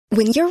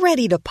When you're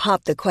ready to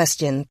pop the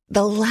question,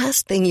 the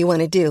last thing you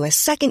want to do is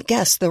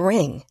second-guess the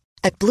ring.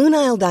 At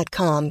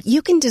BlueNile.com,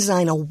 you can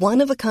design a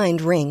one-of-a-kind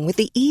ring with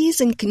the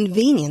ease and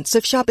convenience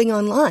of shopping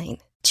online.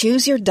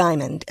 Choose your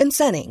diamond and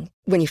setting.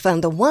 When you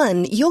find the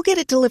one, you'll get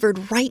it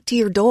delivered right to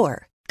your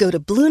door. Go to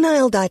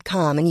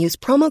BlueNile.com and use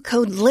promo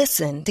code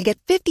LISTEN to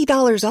get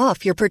 $50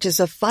 off your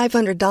purchase of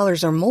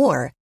 $500 or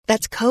more.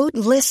 That's code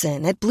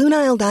LISTEN at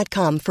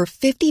BlueNile.com for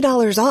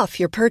 $50 off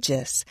your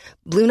purchase.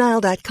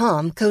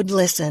 BlueNile.com, code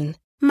LISTEN.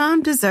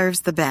 Mom deserves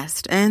the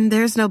best, and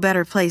there's no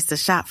better place to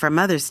shop for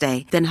Mother's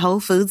Day than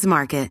Whole Foods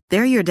Market.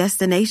 They're your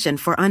destination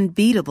for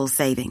unbeatable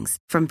savings,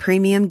 from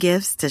premium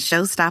gifts to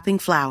show-stopping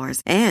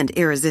flowers and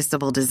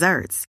irresistible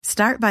desserts.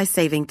 Start by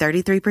saving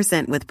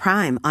 33% with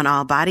Prime on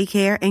all body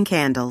care and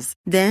candles.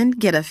 Then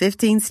get a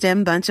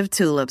 15-stem bunch of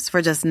tulips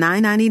for just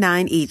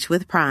 $9.99 each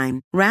with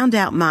Prime. Round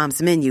out Mom's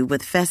menu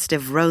with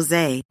festive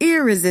rosé,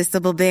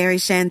 irresistible berry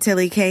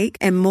chantilly cake,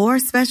 and more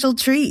special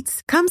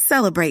treats. Come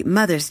celebrate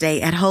Mother's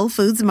Day at Whole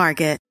Foods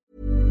Market.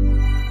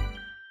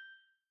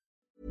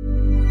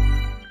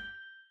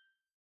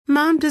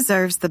 Mom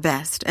deserves the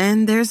best,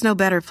 and there's no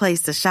better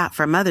place to shop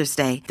for Mother's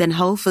Day than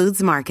Whole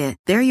Foods Market.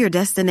 They're your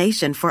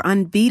destination for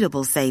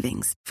unbeatable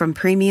savings, from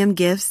premium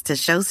gifts to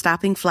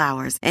show-stopping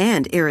flowers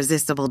and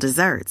irresistible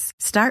desserts.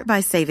 Start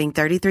by saving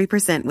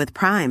 33% with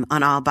Prime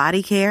on all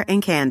body care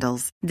and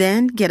candles.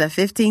 Then get a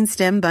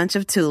 15-stem bunch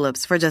of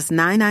tulips for just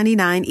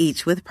 $9.99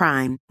 each with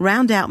Prime.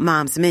 Round out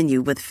Mom's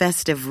menu with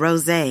festive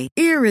rosé,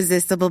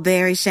 irresistible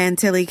berry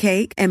chantilly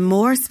cake, and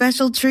more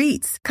special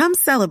treats. Come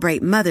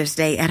celebrate Mother's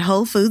Day at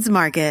Whole Foods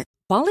Market.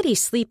 Quality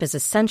sleep is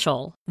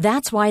essential.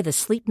 That's why the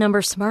Sleep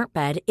Number Smart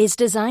Bed is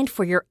designed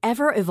for your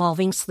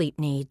ever-evolving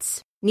sleep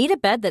needs. Need a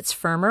bed that's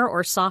firmer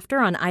or softer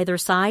on either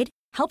side?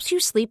 Helps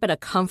you sleep at a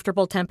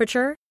comfortable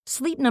temperature?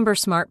 Sleep Number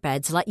Smart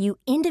Beds let you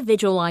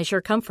individualize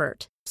your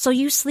comfort, so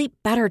you sleep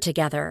better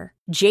together.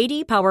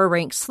 J.D. Power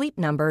ranks Sleep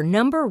Number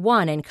number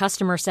 1 in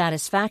customer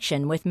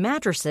satisfaction with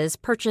mattresses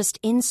purchased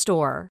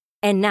in-store.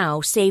 And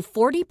now save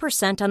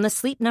 40% on the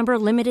Sleep Number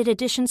Limited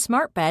Edition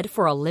Smart Bed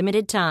for a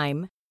limited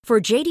time. For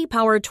J.D.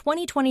 Power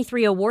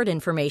 2023 award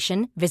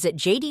information, visit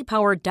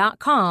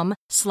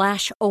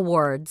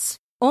jdpower.com/awards.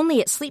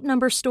 Only at Sleep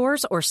Number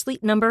stores or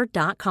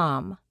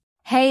sleepnumber.com.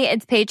 Hey,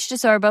 it's Paige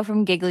DeSorbo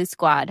from Giggly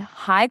Squad.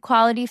 High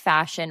quality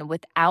fashion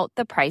without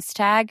the price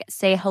tag.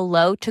 Say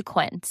hello to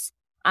Quince.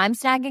 I'm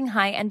snagging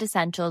high-end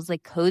essentials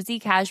like cozy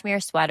cashmere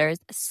sweaters,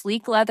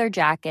 sleek leather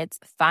jackets,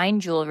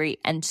 fine jewelry,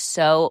 and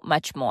so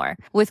much more.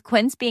 With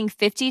Quince being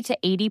 50 to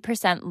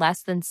 80%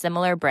 less than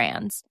similar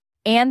brands.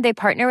 And they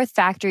partner with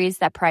factories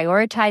that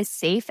prioritize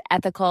safe,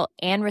 ethical,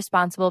 and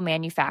responsible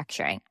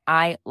manufacturing.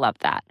 I love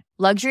that.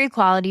 Luxury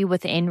quality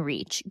within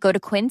reach. Go to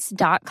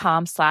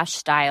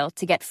quince.com/style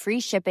to get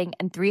free shipping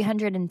and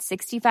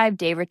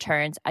 365-day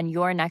returns on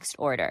your next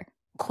order.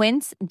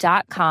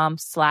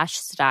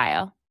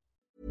 Quince.com/style.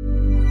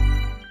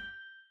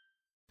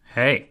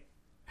 Hey,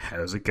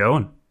 how's it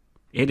going?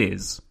 It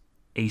is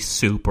a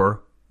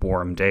super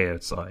warm day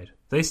outside.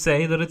 They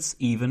say that it's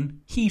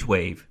even heat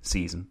wave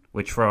season,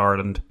 which for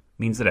Ireland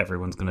means that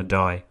everyone's going to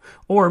die.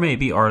 Or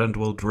maybe Ireland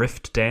will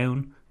drift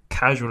down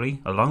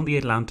casually along the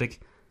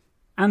Atlantic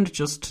and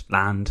just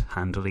land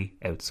handily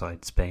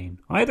outside Spain.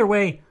 Either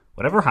way,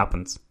 whatever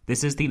happens,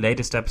 this is the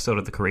latest episode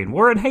of the Korean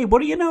War, and hey,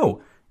 what do you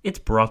know? It's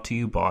brought to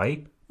you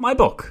by my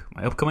book,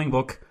 my upcoming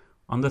book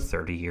on the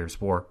 30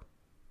 Years' War.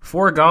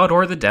 For God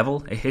or the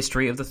Devil, A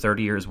History of the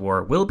 30 Years'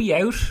 War will be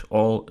out,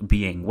 all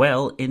being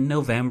well, in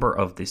November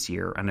of this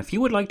year. And if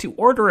you would like to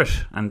order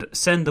it and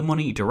send the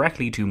money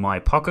directly to my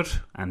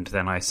pocket, and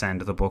then I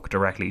send the book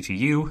directly to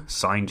you,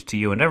 signed to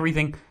you and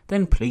everything,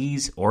 then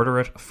please order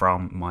it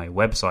from my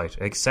website,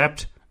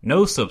 except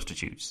no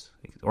substitutes.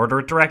 Order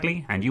it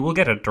directly and you will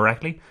get it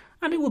directly,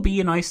 and it will be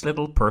a nice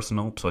little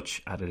personal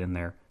touch added in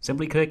there.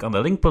 Simply click on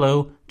the link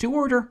below to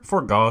order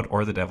For God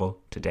or the Devil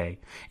today.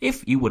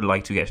 If you would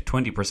like to get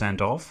 20%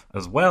 off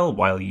as well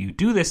while you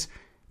do this,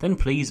 then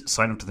please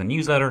sign up to the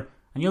newsletter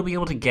and you'll be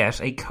able to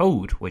get a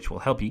code which will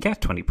help you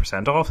get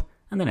 20% off,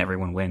 and then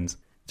everyone wins.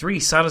 It's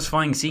really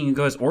satisfying seeing you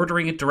guys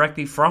ordering it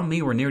directly from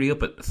me. We're nearly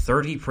up at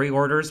 30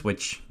 pre-orders,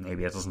 which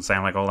maybe it doesn't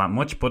sound like all that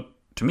much, but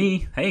to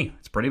me, hey,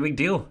 it's a pretty big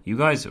deal. You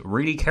guys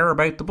really care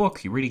about the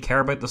book. You really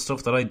care about the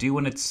stuff that I do,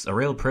 and it's a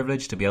real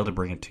privilege to be able to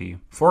bring it to you.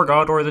 For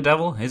God or the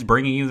Devil is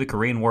bringing you the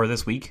Korean War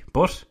this week,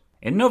 but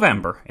in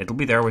November, it'll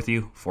be there with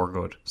you for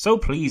good. So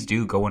please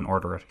do go and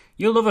order it.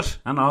 You'll love it,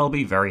 and I'll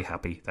be very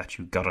happy that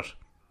you got it.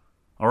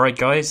 Alright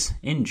guys,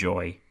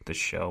 enjoy the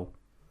show.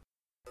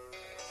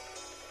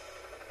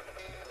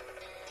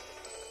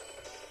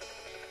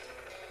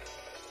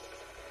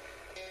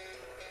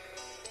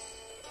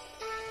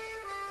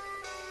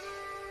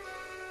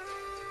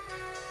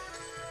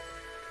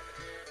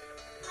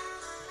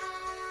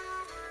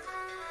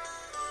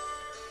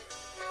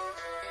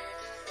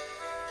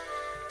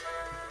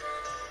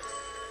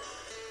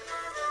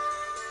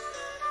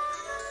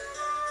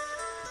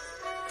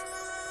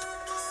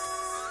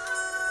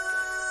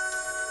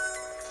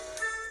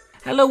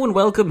 Hello and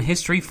welcome,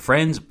 history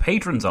friends,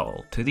 patrons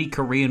all, to the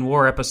Korean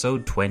War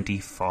episode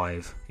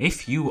 25.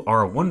 If you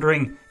are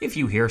wondering if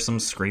you hear some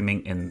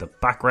screaming in the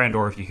background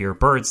or if you hear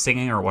birds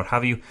singing or what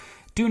have you,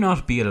 do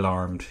not be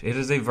alarmed. It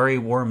is a very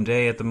warm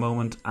day at the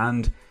moment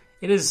and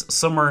it is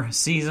summer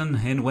season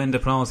in When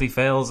Diplomacy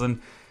Fails,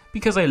 and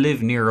because I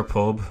live near a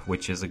pub,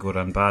 which is a good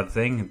and bad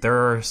thing,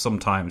 there are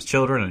sometimes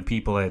children and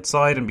people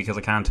outside, and because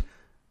I can't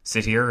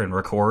sit here and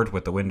record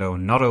with the window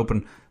not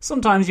open,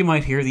 sometimes you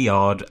might hear the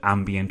odd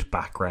ambient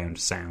background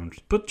sound.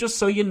 But just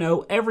so you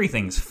know,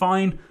 everything's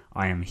fine.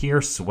 I am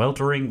here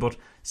sweltering, but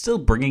still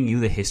bringing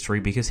you the history,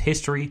 because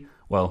history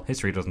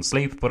doesn't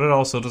sleep, but it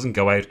also doesn't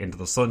go out into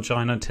the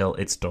sunshine until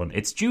it's done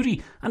its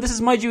duty. And this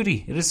is my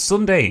duty. It is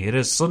Sunday. It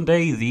is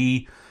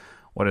Sunday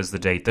what is the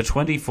date? The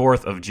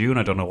 24th of June.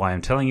 I don't know why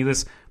I'm telling you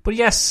this, but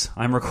yes,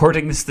 I'm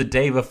recording this the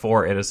day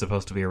before it is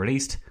supposed to be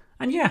released.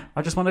 And yeah,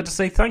 I just wanted to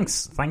say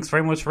thanks. Thanks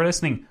very much for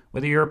listening.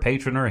 Whether you're a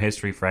patron or a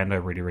history friend, I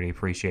really, really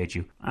appreciate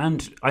you.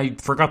 And I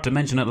forgot to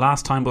mention it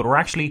last time, but we're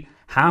actually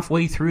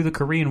halfway through the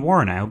Korean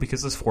War now,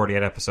 because there's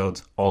 48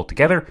 episodes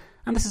altogether,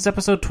 and this is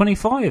episode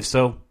 25,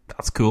 so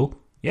that's cool.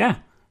 Yeah.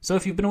 So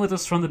if you've been with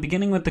us from the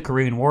beginning with the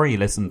Korean War, you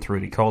listened through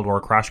the Cold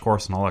War crash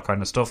course and all that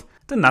kind of stuff,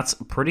 then that's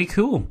pretty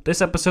cool.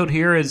 This episode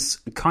here is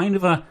kind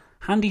of a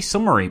handy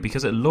summary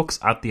because it looks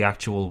at the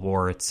actual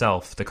war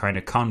itself, the kind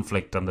of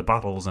conflict and the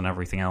battles and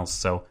everything else,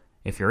 so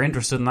if you're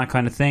interested in that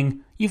kind of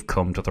thing, you've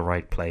come to the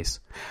right place.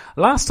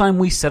 Last time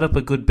we set up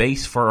a good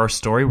base for our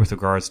story with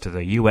regards to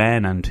the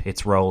UN and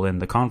its role in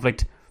the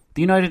conflict.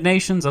 The United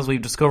Nations, as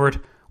we've discovered,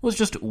 was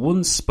just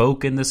one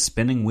spoke in the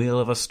spinning wheel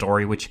of a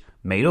story which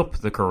made up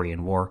the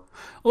Korean War.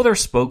 Other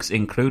spokes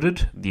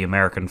included the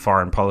American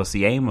foreign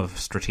policy aim of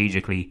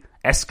strategically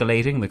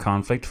escalating the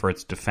conflict for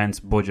its defense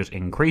budget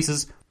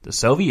increases, the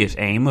Soviet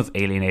aim of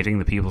alienating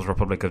the People's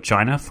Republic of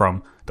China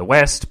from the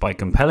West by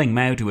compelling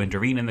Mao to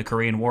intervene in the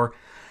Korean War,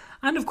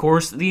 and of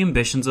course the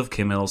ambitions of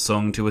Kim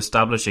Il-sung to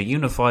establish a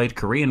unified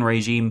Korean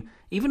regime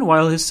even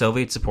while his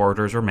Soviet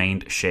supporters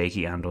remained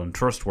shaky and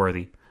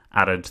untrustworthy.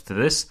 Added to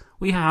this,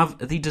 we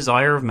have the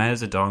desire of Mao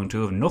Zedong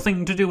to have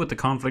nothing to do with the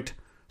conflict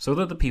so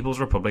that the People's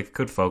Republic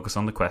could focus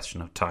on the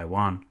question of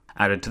Taiwan.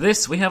 Added to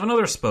this, we have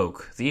another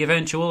spoke, the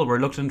eventual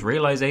reluctant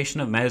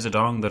realization of Mao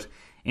Zedong that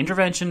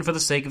intervention for the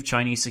sake of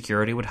Chinese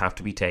security would have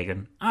to be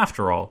taken,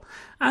 after all.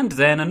 And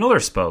then another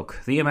spoke,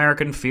 the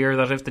American fear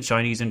that if the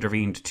Chinese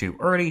intervened too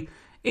early,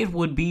 it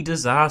would be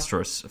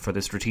disastrous for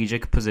the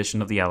strategic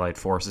position of the Allied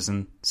forces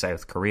in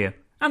South Korea.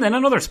 And then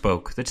another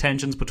spoke, the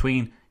tensions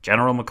between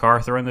General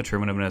MacArthur and the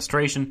Truman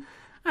administration.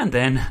 And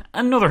then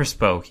another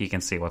spoke, you can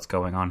see what's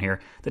going on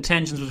here, the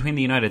tensions between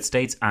the United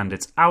States and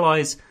its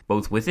allies,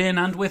 both within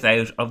and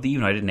without of the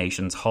United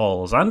Nations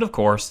halls. And of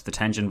course, the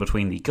tension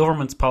between the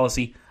government's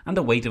policy and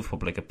the weight of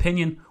public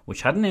opinion,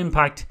 which had an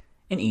impact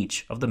in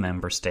each of the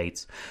member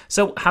states.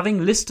 So,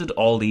 having listed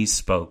all these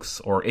spokes,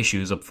 or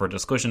issues up for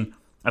discussion,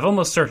 I've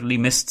almost certainly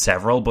missed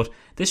several, but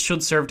this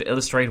should serve to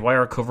illustrate why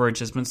our coverage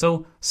has been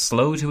so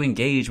slow to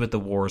engage with the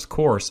war's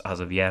course as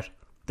of yet.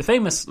 The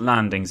famous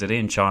landings at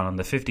Incheon on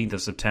the 15th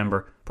of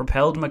September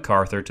propelled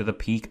MacArthur to the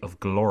peak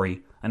of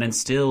glory and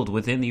instilled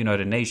within the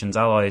United Nations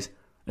allies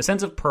a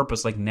sense of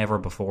purpose like never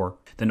before.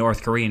 The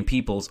North Korean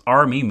People's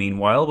Army,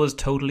 meanwhile, was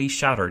totally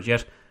shattered,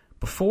 yet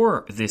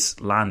before this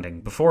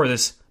landing, before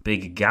this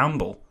big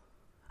gamble,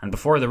 and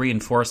before the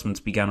reinforcements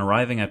began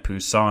arriving at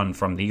Pusan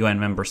from the UN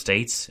member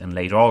states in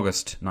late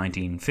August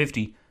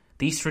 1950,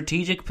 the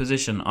strategic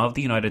position of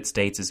the United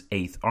States'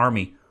 8th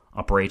Army,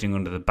 operating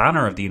under the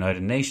banner of the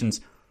United Nations,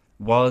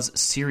 was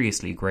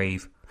seriously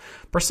grave.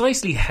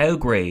 Precisely how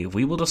grave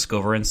we will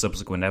discover in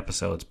subsequent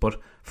episodes, but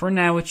for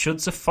now it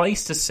should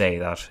suffice to say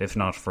that, if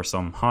not for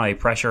some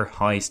high-pressure,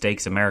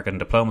 high-stakes American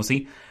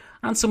diplomacy,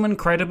 and some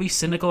incredibly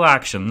cynical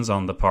actions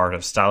on the part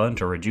of Stalin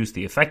to reduce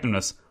the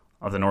effectiveness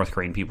of the North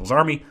Korean People's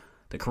Army,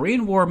 the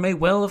Korean War may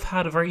well have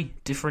had a very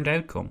different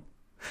outcome.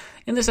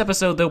 In this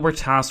episode, though, we're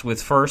tasked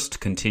with first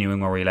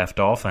continuing where we left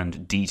off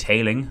and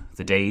detailing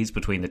the days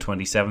between the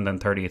 27th and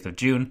 30th of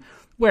June,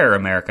 where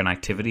American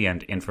activity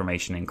and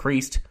information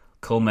increased,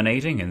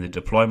 culminating in the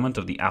deployment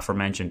of the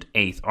aforementioned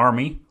 8th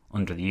Army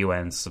under the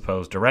UN's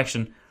supposed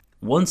direction.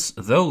 Once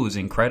those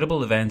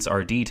incredible events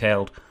are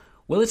detailed,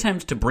 we'll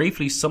attempt to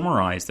briefly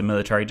summarise the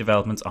military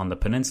developments on the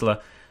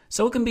peninsula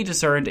so it can be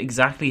discerned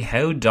exactly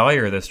how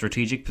dire the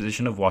strategic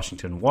position of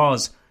Washington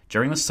was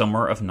during the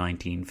summer of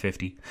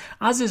 1950.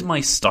 As is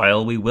my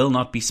style, we will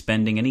not be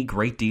spending any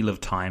great deal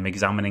of time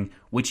examining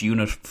which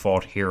unit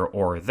fought here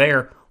or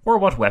there, or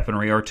what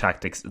weaponry or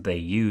tactics they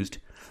used.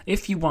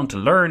 If you want to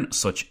learn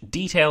such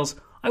details,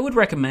 I would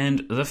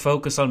recommend the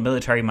Focus on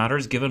Military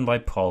Matters given by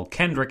Paul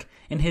Kendrick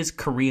in his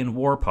Korean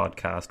War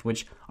podcast,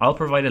 which I'll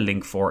provide a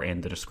link for in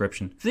the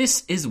description.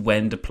 This is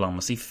When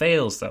Diplomacy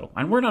Fails, though,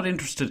 and we're not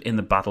interested in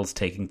the battles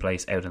taking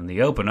place out in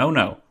the open, oh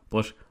no,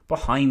 but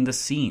behind the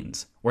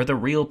scenes, where the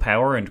real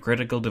power and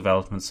critical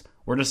developments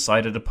were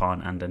decided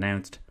upon and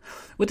announced.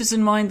 With this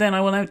in mind, then,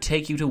 I will now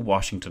take you to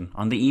Washington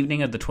on the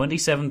evening of the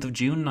 27th of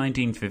June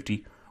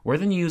 1950, where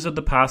the news of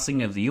the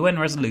passing of the UN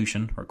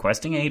resolution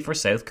requesting aid for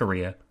South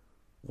Korea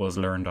was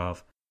learned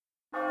of.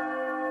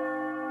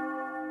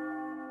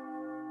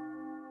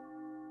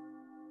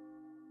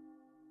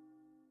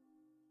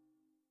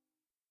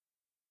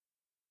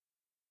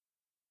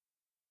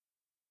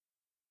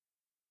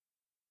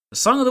 The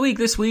song of the week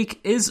this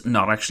week is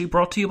not actually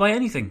brought to you by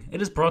anything.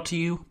 It is brought to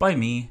you by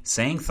me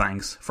saying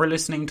thanks for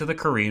listening to the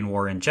Korean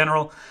War in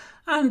general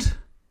and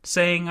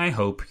saying I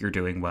hope you're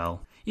doing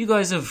well. You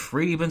guys have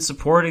really been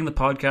supporting the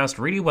podcast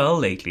really well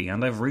lately,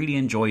 and I've really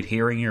enjoyed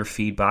hearing your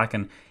feedback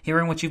and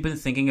hearing what you've been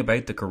thinking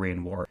about the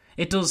Korean War.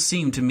 It does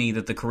seem to me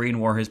that the Korean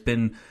War has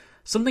been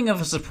something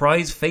of a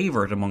surprise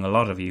favourite among a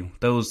lot of you.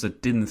 Those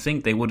that didn't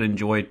think they would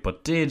enjoy it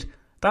but did,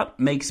 that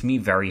makes me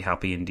very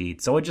happy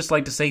indeed. So I'd just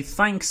like to say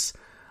thanks.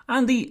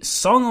 And the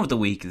song of the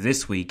week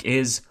this week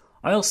is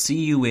I'll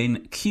See You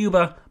in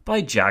Cuba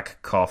by Jack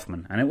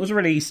Kaufman, and it was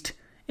released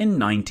in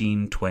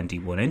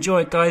 1921.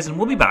 Enjoy it, guys, and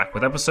we'll be back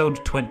with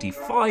episode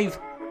 25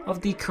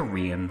 of the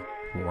Korean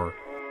War.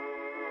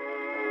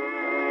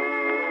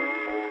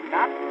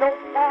 Not so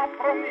far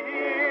from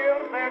here,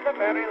 there's a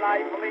very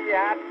lively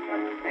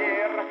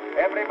atmosphere.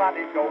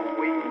 Everybody's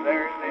going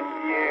there this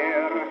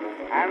year,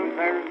 and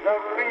there's a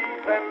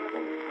reason.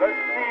 The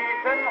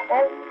season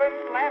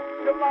opened last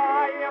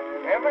July.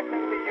 Ever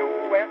since the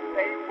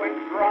USA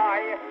went dry,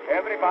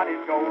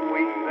 everybody's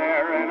going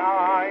there, and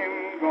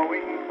I'm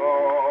going so.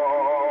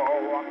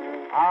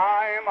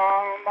 I'm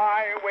on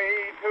my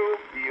way to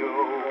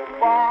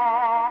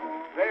Cuba.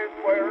 There's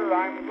where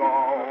I'm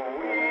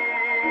going.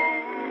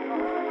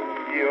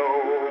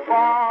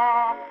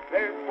 Cuba,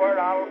 there's where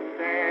I'll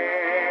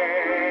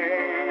stay.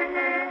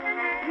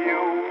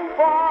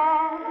 Cuba,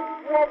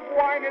 where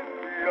wine is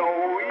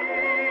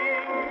flowing,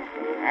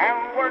 and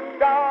where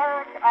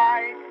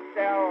dark-eyed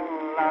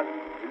Stella's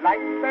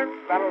light their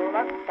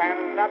fellas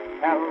cannot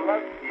tell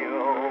us.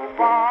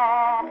 Cuba,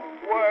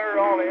 where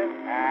all is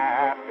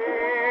happy.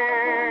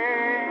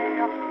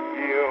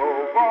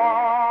 Cuba,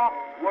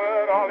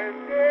 where all is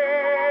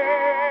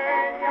gay.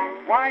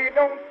 Why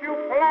don't you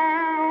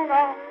plan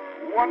a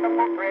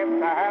wonderful trip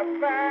to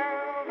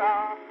Havana?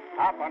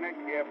 Hop on a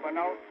ship and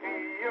I'll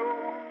see you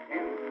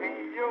in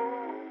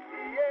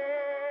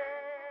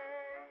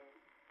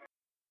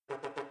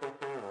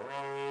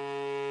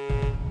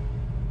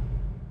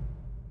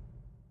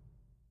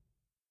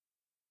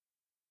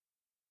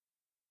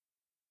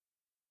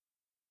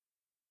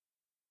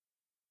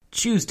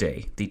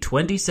Tuesday, the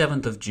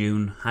 27th of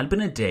June, had been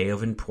a day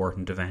of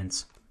important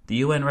events. The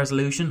UN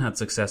resolution had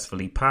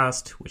successfully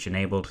passed, which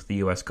enabled the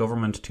US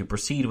government to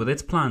proceed with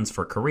its plans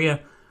for Korea,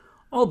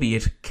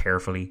 albeit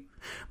carefully.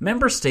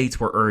 Member states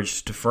were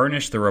urged to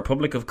furnish the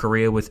Republic of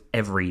Korea with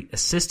every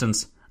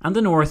assistance, and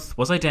the North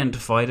was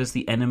identified as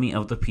the enemy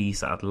of the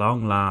peace at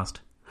long last.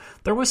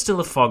 There was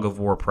still a fog of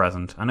war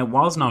present, and it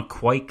was not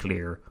quite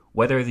clear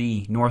whether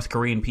the North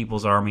Korean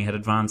People's Army had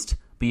advanced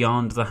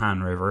beyond the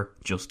Han River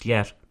just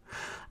yet.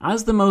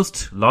 As the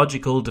most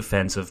logical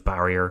defensive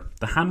barrier,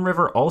 the Han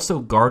River also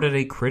guarded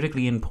a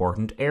critically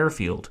important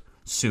airfield,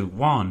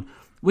 Suwon,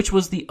 which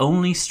was the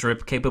only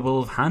strip capable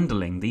of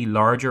handling the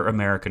larger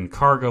American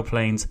cargo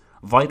planes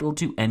vital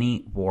to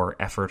any war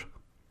effort.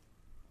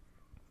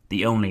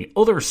 The only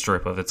other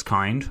strip of its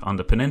kind on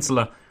the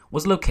peninsula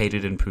was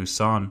located in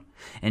Pusan.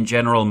 In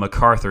General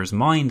MacArthur's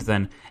mind,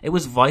 then, it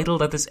was vital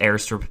that this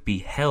airstrip be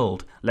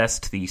held,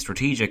 lest the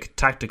strategic,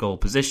 tactical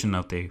position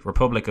of the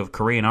Republic of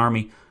Korean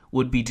Army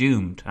would be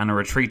doomed, and a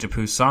retreat to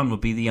Pusan would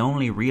be the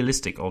only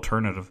realistic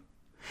alternative.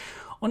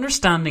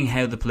 Understanding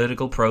how the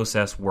political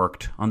process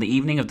worked, on the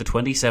evening of the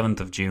 27th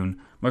of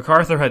June,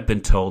 MacArthur had been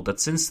told that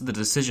since the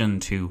decision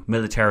to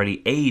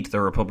militarily aid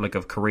the Republic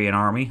of Korean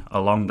Army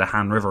along the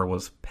Han River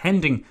was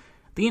pending,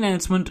 the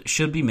announcement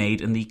should be made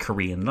in the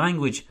Korean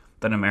language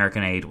that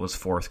American aid was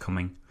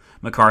forthcoming.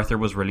 MacArthur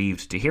was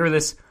relieved to hear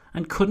this,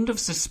 and couldn't have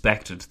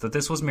suspected that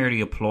this was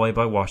merely a ploy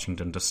by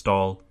Washington to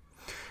stall.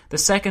 The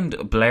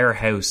second Blair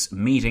House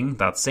meeting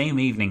that same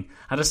evening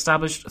had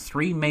established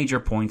three major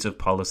points of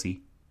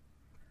policy.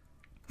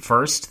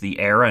 First, the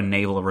air and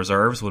naval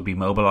reserves would be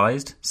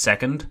mobilised.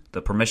 Second,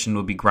 the permission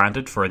would be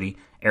granted for the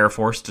Air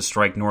Force to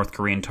strike North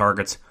Korean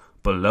targets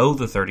below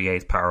the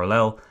 38th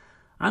parallel.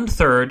 And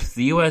third,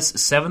 the US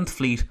 7th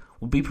Fleet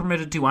would be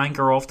permitted to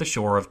anchor off the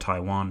shore of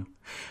Taiwan.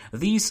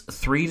 These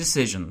three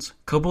decisions,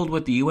 coupled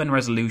with the UN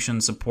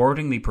resolution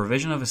supporting the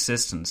provision of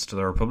assistance to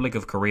the Republic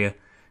of Korea,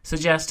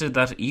 suggested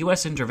that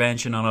US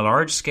intervention on a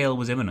large scale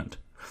was imminent.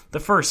 The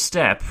first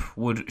step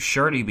would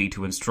surely be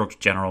to instruct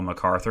General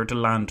MacArthur to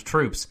land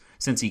troops,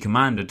 since he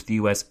commanded the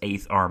US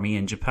 8th Army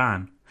in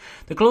Japan.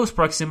 The close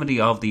proximity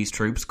of these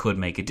troops could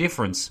make a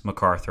difference,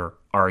 MacArthur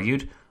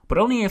argued, but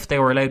only if they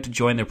were allowed to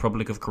join the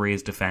Republic of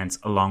Korea's defence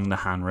along the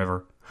Han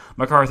River.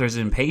 MacArthur's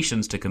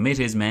impatience to commit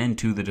his men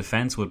to the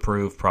defence would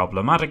prove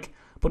problematic,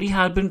 but he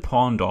had been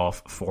pawned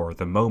off for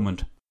the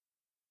moment.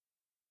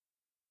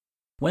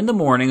 When the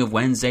morning of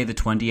Wednesday the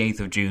 28th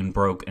of June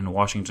broke in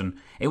Washington,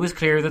 it was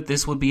clear that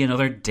this would be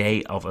another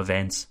day of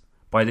events.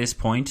 By this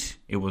point,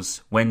 it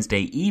was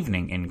Wednesday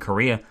evening in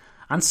Korea,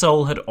 and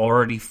Seoul had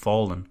already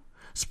fallen.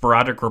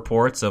 Sporadic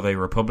reports of a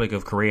Republic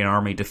of Korean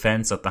Army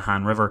defence at the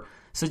Han River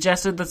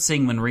suggested that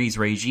Syngman Rhee's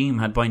regime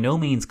had by no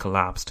means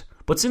collapsed,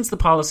 but since the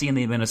policy in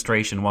the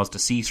administration was to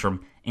cease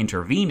from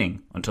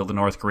intervening until the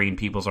North Korean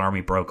People's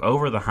Army broke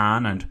over the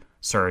Han and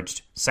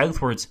surged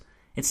southwards,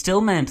 it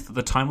still meant that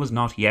the time was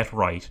not yet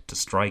right to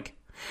strike.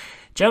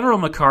 General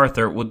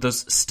MacArthur would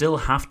thus still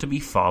have to be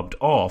fobbed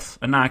off,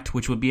 an act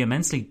which would be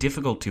immensely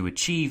difficult to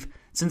achieve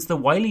since the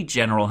wily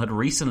general had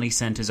recently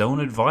sent his own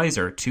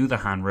advisor to the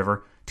Han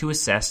River to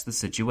assess the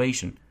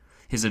situation.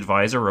 His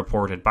advisor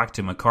reported back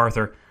to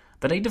MacArthur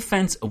that a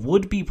defence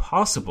would be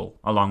possible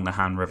along the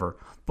Han River,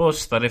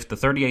 but that if the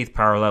 38th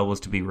parallel was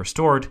to be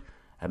restored,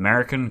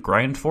 American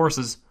ground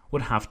forces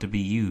would have to be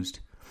used.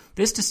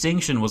 This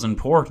distinction was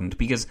important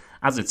because,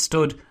 as it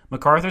stood,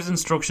 MacArthur's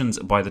instructions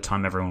by the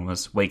time everyone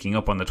was waking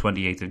up on the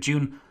 28th of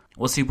June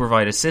was to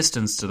provide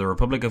assistance to the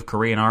Republic of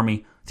Korean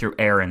Army through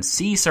air and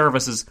sea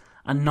services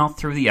and not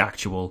through the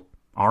actual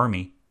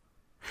army.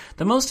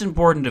 The most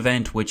important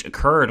event which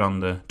occurred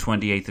on the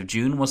 28th of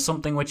June was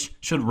something which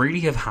should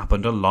really have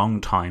happened a long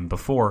time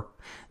before.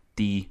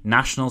 The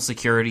National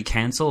Security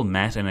Council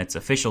met in its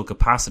official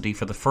capacity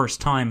for the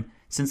first time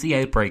since the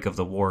outbreak of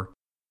the war.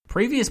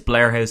 Previous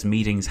Blair House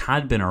meetings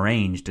had been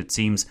arranged, it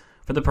seems,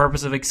 for the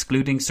purpose of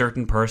excluding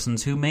certain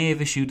persons who may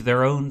have issued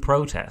their own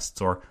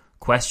protests or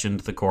questioned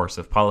the course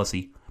of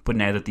policy. But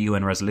now that the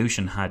UN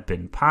resolution had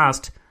been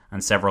passed,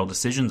 and several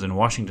decisions in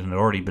Washington had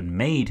already been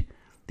made,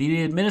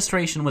 the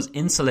administration was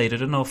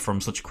insulated enough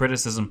from such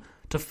criticism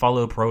to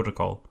follow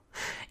protocol.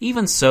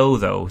 Even so,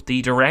 though,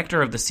 the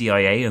director of the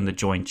CIA and the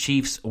Joint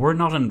Chiefs were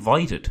not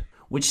invited,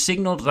 which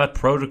signalled that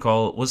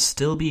protocol was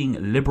still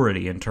being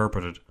liberally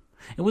interpreted.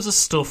 It was a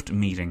stuffed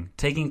meeting,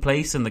 taking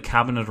place in the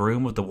cabinet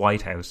room of the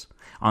White House.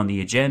 On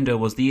the agenda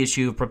was the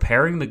issue of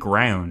preparing the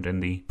ground in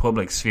the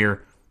public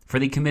sphere for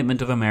the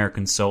commitment of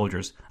American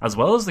soldiers, as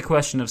well as the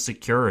question of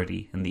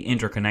security in the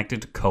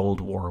interconnected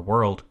Cold War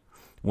world.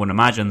 One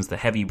imagines the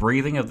heavy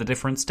breathing of the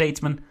different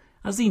statesmen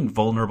as the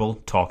invulnerable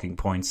talking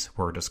points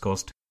were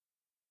discussed.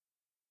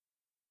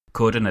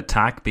 Could an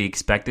attack be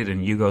expected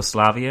in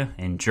Yugoslavia,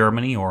 in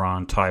Germany, or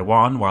on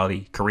Taiwan while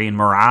the Korean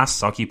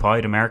morass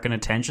occupied American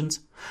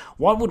attentions?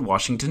 What would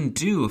Washington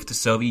do if the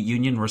Soviet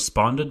Union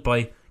responded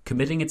by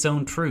committing its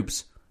own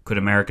troops? Could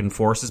American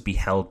forces be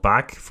held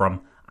back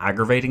from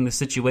aggravating the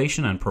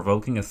situation and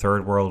provoking a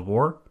Third World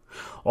War?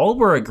 All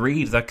were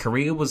agreed that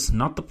Korea was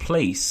not the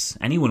place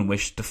anyone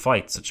wished to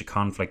fight such a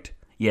conflict.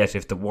 Yet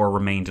if the war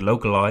remained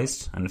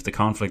localised, and if the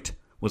conflict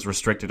was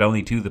restricted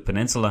only to the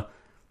peninsula,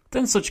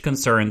 then such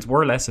concerns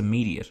were less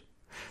immediate.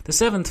 The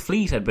 7th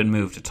Fleet had been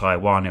moved to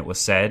Taiwan, it was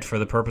said, for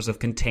the purpose of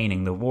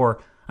containing the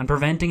war and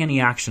preventing any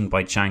action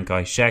by Chiang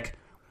Kai-shek,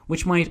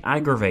 which might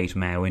aggravate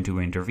Mao into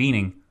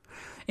intervening.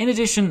 In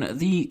addition,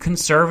 the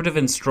conservative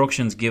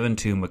instructions given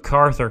to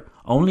MacArthur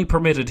only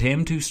permitted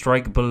him to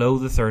strike below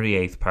the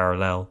 38th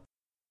parallel.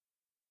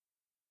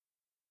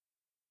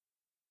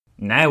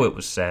 Now, it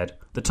was said,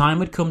 the time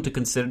had come to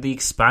consider the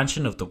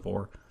expansion of the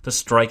war, the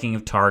striking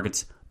of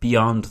targets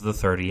beyond the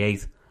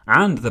 38th,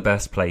 and the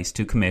best place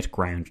to commit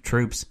ground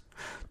troops.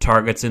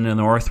 Targets in the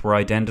north were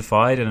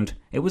identified, and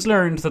it was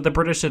learned that the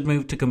British had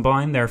moved to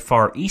combine their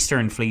Far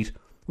Eastern Fleet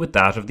with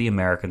that of the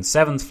American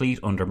 7th Fleet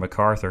under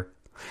MacArthur.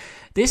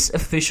 This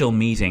official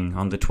meeting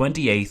on the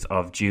 28th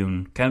of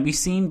June can be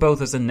seen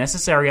both as a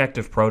necessary act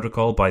of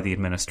protocol by the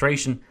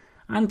administration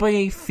and by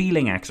a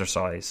feeling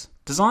exercise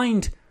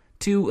designed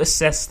to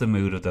assess the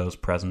mood of those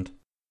present.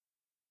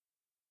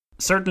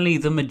 Certainly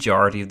the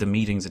majority of the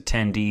meeting's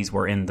attendees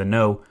were in the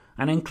know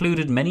and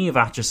included many of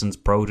Acheson's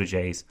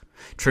protégés.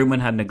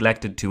 Truman had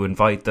neglected to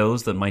invite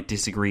those that might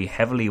disagree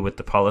heavily with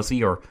the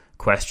policy or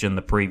question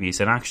the previous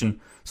inaction,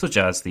 such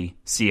as the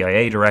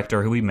CIA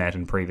director who we met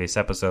in previous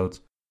episodes.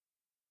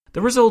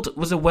 The result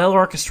was a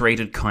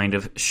well-orchestrated kind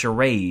of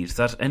charade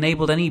that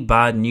enabled any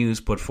bad news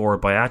put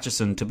forward by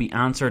Acheson to be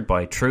answered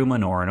by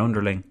Truman or an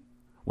underling.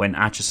 When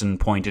Acheson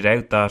pointed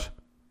out that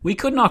we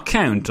could not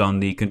count on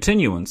the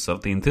continuance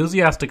of the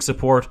enthusiastic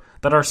support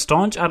that our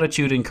staunch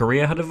attitude in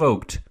Korea had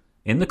evoked,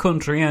 in the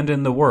country and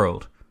in the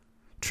world,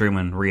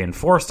 Truman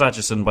reinforced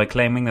Acheson by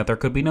claiming that there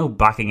could be no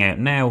backing out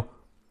now,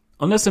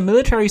 unless a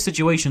military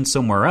situation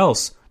somewhere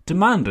else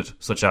demanded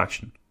such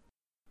action.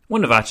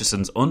 One of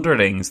Acheson's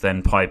underlings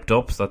then piped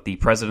up that the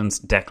President's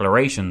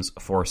declarations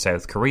for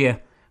South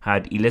Korea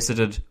had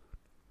elicited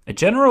a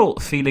general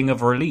feeling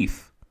of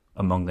relief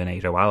among the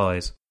NATO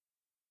allies.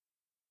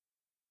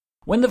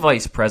 When the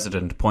Vice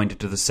President pointed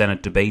to the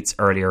Senate debates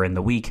earlier in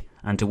the week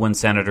and to one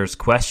senator's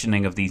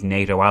questioning of these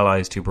NATO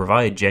allies to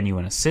provide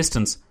genuine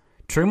assistance,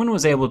 Truman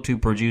was able to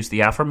produce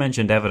the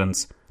aforementioned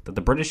evidence that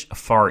the British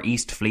Far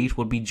East Fleet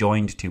would be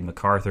joined to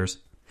MacArthur's.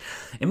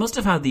 It must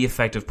have had the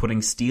effect of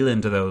putting steel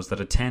into those that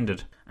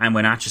attended, and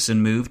when Acheson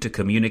moved to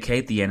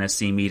communicate the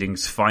NSC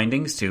meeting's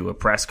findings to a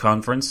press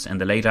conference in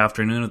the late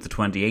afternoon of the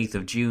 28th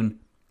of June,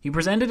 he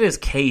presented his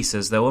case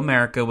as though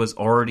America was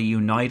already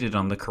united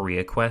on the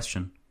Korea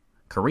question.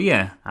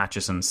 Korea,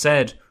 Acheson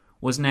said,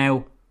 was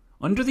now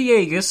under the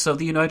aegis of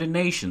the United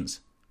Nations,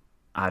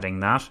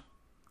 adding that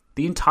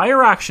the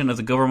entire action of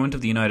the government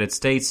of the United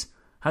States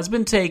has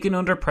been taken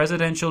under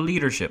presidential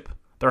leadership.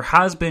 There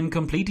has been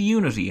complete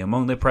unity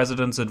among the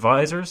President's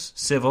advisors,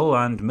 civil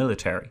and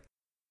military.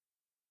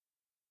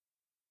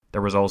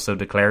 There was also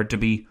declared to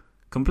be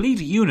complete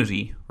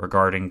unity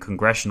regarding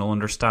congressional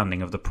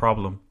understanding of the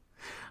problem.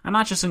 and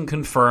Acheson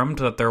confirmed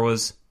that there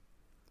was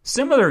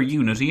similar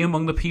unity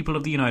among the people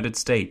of the United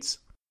States.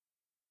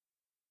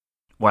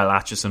 While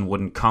Acheson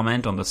wouldn't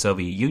comment on the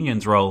Soviet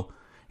Union's role,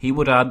 he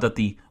would add that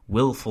the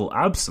willful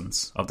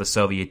absence of the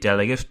Soviet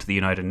delegate to the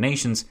United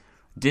Nations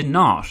did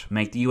not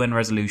make the UN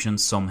resolution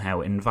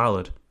somehow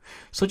invalid.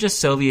 Such a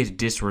Soviet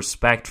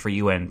disrespect for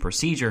UN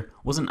procedure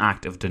was an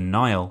act of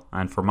denial,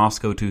 and for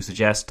Moscow to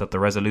suggest that the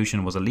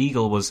resolution was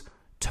illegal was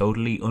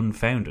totally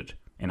unfounded,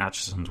 in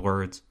Acheson's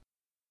words.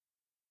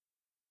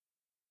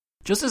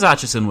 Just as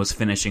Acheson was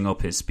finishing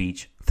up his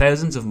speech,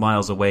 thousands of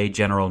miles away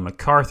General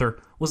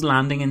MacArthur was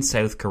landing in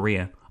South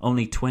Korea,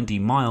 only 20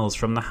 miles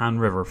from the Han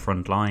River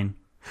front line.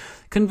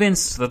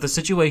 Convinced that the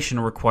situation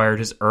required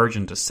his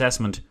urgent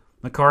assessment,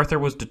 MacArthur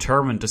was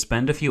determined to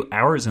spend a few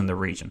hours in the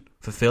region,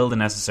 fulfill the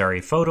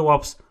necessary photo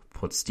ops,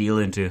 put steel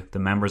into the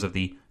members of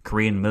the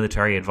Korean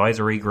Military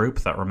Advisory Group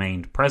that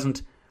remained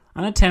present,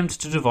 and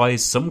attempt to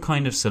devise some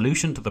kind of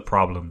solution to the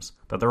problems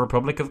that the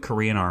Republic of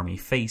Korean Army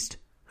faced.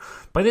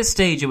 By this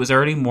stage it was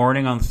early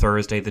morning on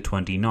Thursday the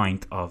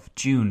 29th of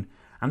June,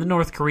 and the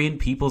North Korean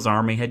People's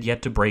Army had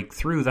yet to break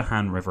through the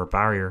Han River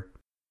barrier.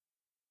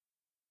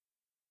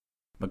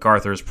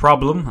 MacArthur's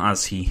problem,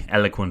 as he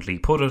eloquently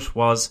put it,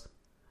 was,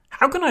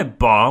 "How can I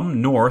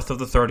bomb north of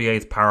the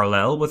 38th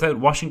parallel without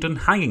Washington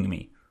hanging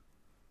me?"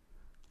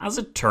 As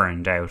it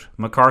turned out,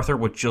 MacArthur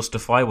would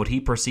justify what he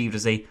perceived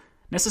as a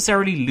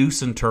necessarily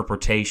loose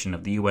interpretation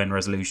of the UN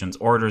resolution's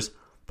orders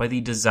by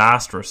the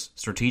disastrous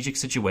strategic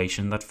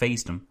situation that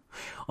faced him.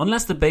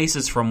 Unless the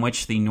bases from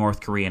which the North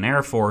Korean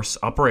Air Force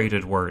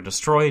operated were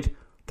destroyed,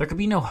 there could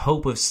be no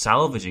hope of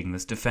salvaging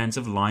this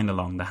defensive line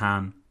along the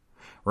Han.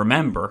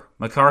 Remember,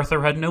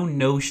 MacArthur had no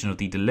notion of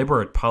the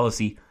deliberate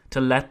policy to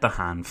let the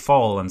Han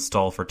fall and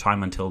stall for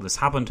time until this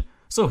happened,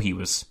 so he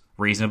was,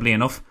 reasonably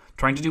enough,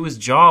 trying to do his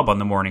job on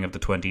the morning of the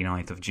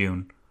 29th of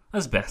June,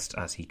 as best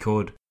as he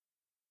could.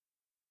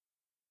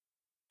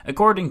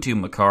 According to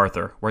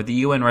MacArthur, where the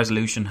UN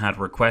resolution had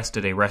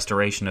requested a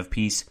restoration of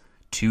peace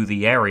to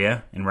the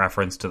area, in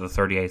reference to the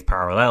 38th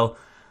parallel,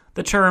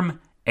 the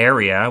term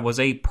area was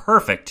a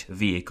perfect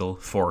vehicle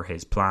for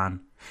his plan.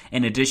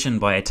 In addition,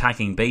 by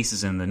attacking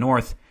bases in the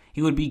north,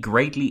 he would be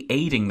greatly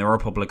aiding the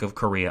Republic of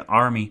Korea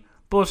army,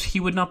 but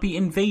he would not be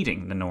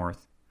invading the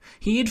north.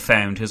 He had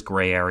found his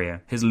grey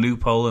area, his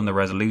loophole in the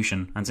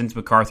resolution, and since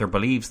MacArthur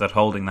believes that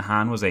holding the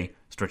Han was a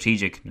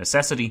strategic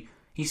necessity,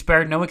 he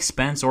spared no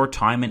expense or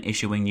time in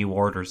issuing new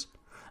orders.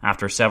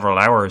 After several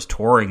hours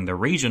touring the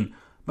region,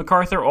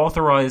 MacArthur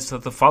authorised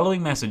that the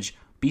following message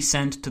be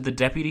sent to the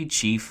Deputy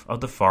Chief of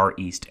the Far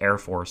East Air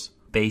Force,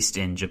 based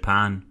in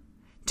Japan.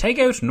 "Take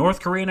out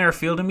North Korean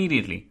airfield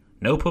immediately.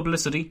 No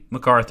publicity.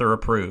 MacArthur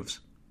approves."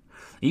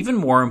 Even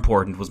more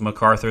important was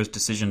MacArthur's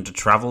decision to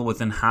travel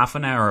within half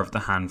an hour of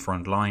the Han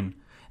front line.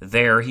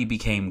 There he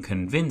became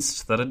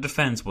convinced that a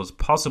defence was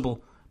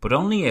possible, but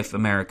only if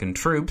American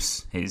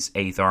troops, his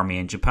 8th Army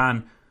in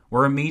Japan,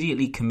 were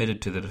immediately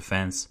committed to the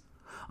defence.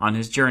 On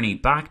his journey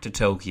back to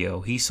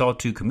Tokyo, he sought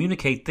to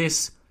communicate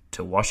this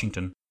to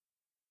Washington.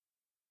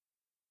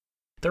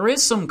 There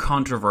is some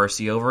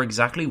controversy over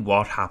exactly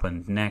what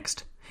happened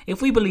next.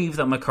 If we believe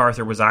that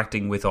MacArthur was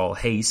acting with all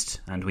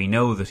haste, and we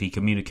know that he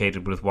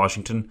communicated with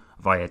Washington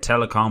via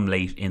telecom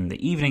late in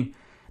the evening,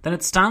 then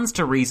it stands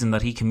to reason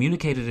that he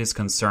communicated his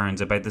concerns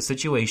about the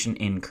situation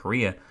in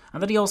Korea,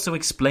 and that he also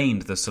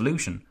explained the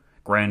solution.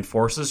 Ground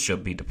forces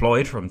should be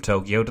deployed from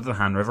Tokyo to the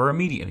Han River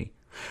immediately.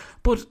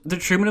 But the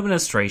Truman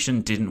administration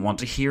didn't want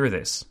to hear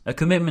this. A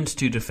commitment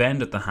to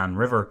defend at the Han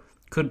River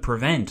could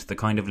prevent the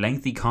kind of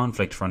lengthy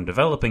conflict from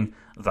developing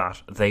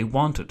that they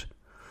wanted.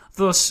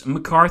 Thus,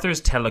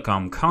 MacArthur's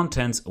telecom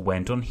contents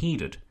went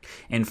unheeded.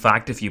 In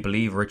fact, if you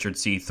believe Richard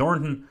C.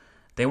 Thornton,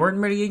 they weren't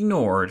merely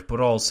ignored,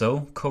 but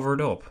also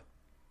covered up.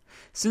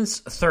 Since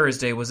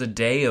Thursday was a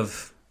day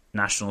of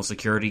National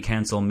Security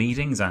Council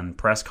meetings and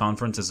press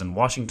conferences in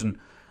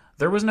Washington,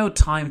 there was no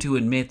time to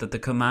admit that the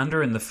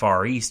commander in the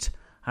Far East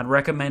had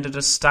recommended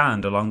a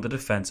stand along the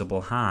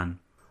defensible Han.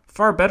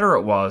 Far better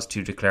it was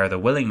to declare the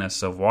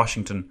willingness of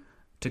Washington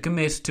to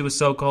commit to a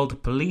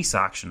so-called police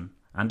action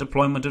and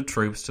deployment of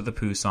troops to the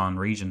Pusan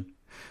region.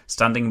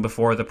 Standing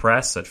before the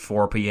press at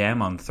 4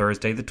 p.m. on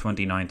Thursday the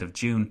 29th of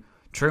June,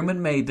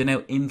 Truman made the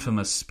now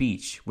infamous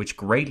speech which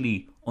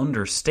greatly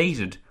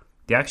understated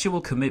the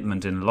actual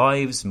commitment in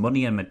lives,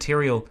 money and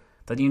material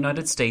that the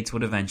United States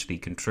would eventually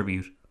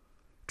contribute.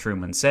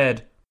 Truman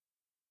said,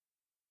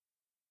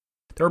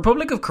 "The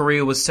Republic of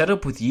Korea was set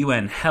up with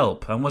UN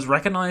help and was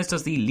recognized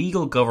as the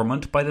legal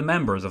government by the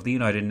members of the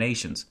United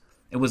Nations.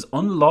 It was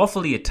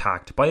unlawfully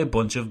attacked by a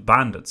bunch of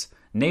bandits,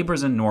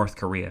 neighbours in North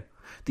Korea.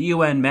 The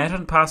UN met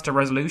and passed a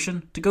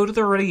resolution to go to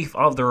the relief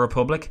of the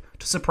Republic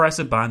to suppress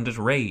a bandit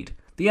raid.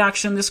 The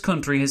action this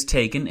country has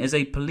taken is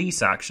a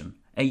police action,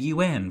 a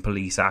UN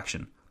police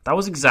action. That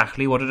was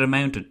exactly what it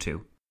amounted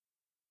to."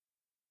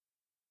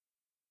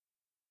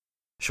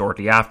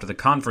 Shortly after the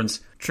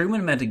conference,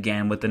 Truman met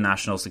again with the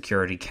National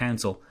Security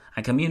Council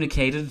and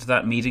communicated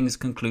that meeting's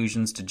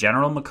conclusions to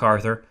General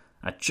MacArthur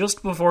at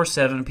just before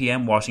 7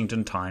 p.m.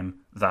 Washington time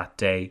that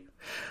day.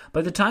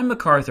 By the time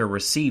MacArthur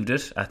received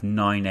it at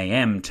 9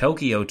 a.m.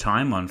 Tokyo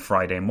time on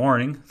Friday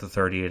morning, the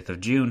 30th of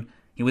June,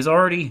 he was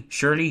already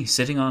surely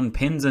sitting on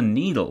pins and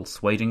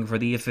needles waiting for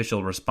the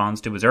official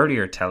response to his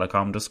earlier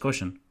telecom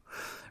discussion.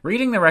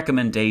 Reading the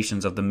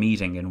recommendations of the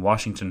meeting in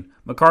Washington,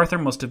 MacArthur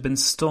must have been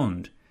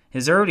stunned.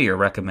 His earlier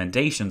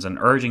recommendations and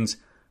urgings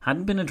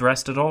hadn't been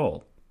addressed at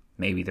all.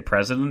 Maybe the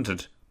president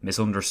had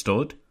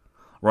misunderstood.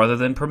 Rather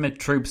than permit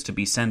troops to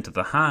be sent to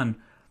the Han,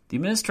 the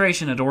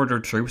administration had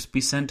ordered troops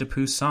be sent to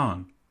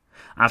Pusan.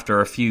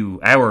 After a few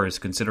hours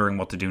considering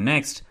what to do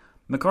next,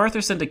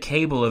 MacArthur sent a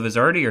cable of his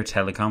earlier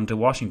telecom to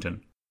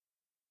Washington.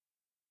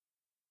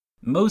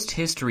 Most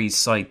histories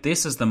cite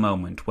this as the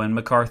moment when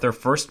MacArthur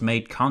first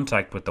made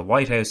contact with the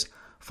White House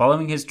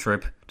following his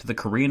trip to the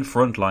Korean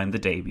front line the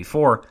day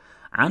before,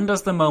 and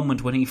as the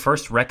moment when he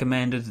first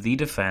recommended the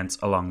defence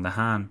along the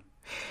Han.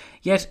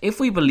 Yet, if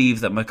we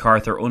believe that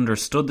MacArthur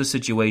understood the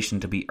situation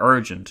to be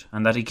urgent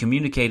and that he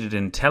communicated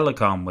in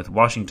telecom with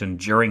Washington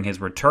during his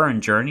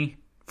return journey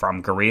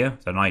from Korea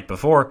the night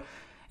before,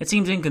 it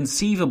seems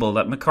inconceivable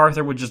that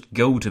MacArthur would just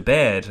go to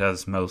bed,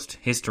 as most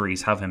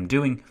histories have him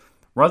doing,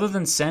 rather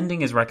than sending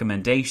his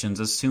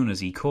recommendations as soon as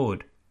he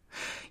could.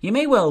 You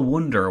may well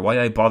wonder why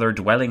I bother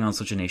dwelling on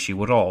such an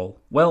issue at all.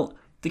 Well,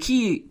 the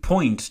key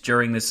point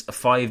during this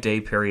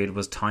 5-day period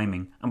was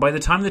timing, and by the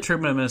time the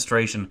Truman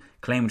administration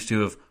claimed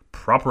to have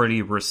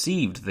properly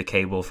received the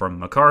cable from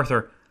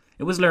MacArthur,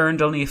 it was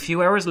learned only a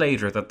few hours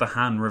later that the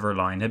Han River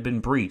line had been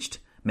breached,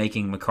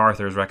 making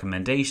MacArthur's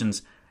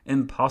recommendations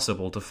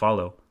impossible to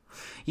follow.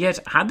 Yet,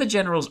 had the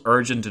general's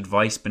urgent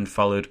advice been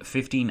followed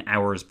 15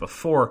 hours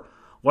before,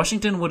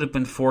 Washington would have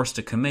been forced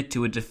to commit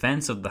to a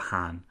defence of the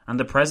Han, and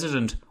the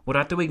president would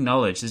have to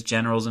acknowledge his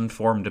general's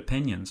informed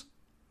opinions.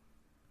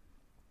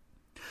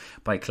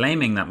 By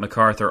claiming that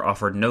MacArthur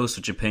offered no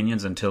such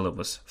opinions until it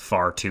was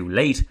far too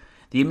late,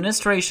 the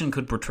administration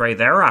could portray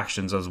their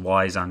actions as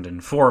wise and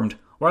informed,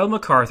 while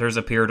MacArthur's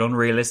appeared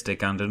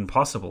unrealistic and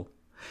impossible.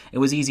 It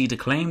was easy to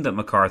claim that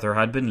MacArthur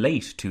had been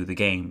late to the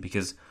game,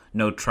 because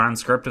no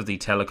transcript of the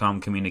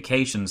telecom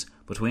communications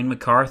between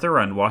MacArthur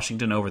and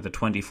Washington over the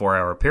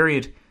 24-hour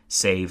period,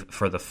 save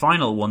for the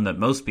final one that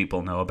most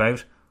people know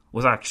about,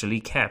 was actually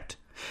kept.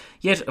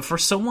 Yet, for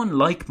someone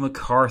like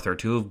MacArthur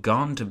to have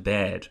gone to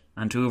bed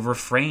and to have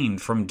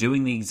refrained from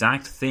doing the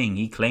exact thing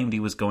he claimed he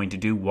was going to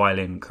do while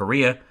in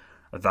Korea,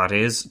 that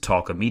is,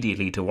 talk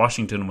immediately to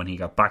Washington when he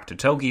got back to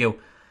Tokyo,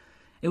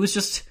 it was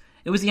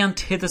the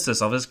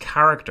antithesis of his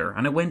character,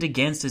 and it went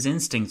against his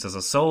instincts as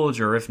a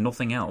soldier, if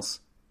nothing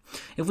else.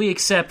 If we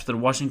accept that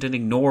Washington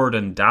ignored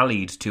and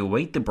dallied to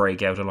await the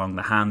breakout along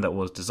the Han that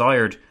was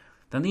desired,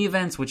 then the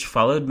events which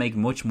followed make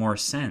much more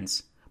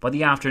sense. By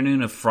the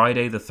afternoon of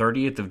Friday the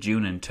 30th of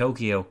June in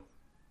Tokyo,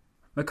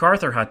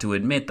 MacArthur had to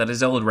admit that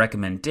his old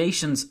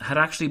recommendations had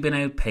actually been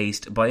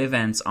outpaced by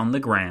events on the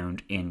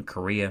ground in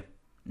Korea.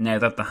 Now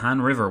that the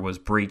Han River was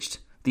breached,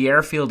 the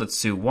airfield at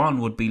Suwon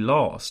would be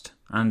lost,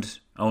 and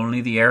only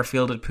the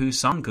airfield at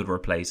Pusan could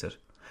replace it.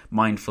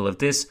 Mindful of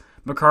this,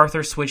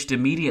 MacArthur switched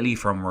immediately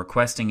from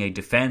requesting a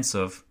defence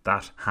of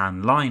that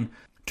Han line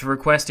to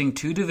requesting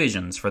 2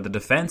 divisions for the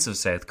defence of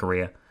South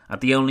Korea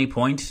at the only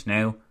point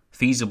now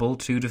feasible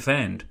to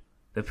defend,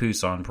 the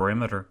Pusan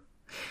perimeter.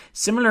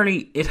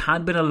 Similarly, it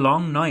had been a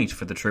long night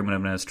for the Truman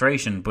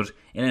administration, but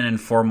in an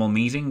informal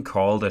meeting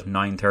called at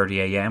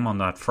 9:30 a.m. on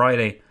that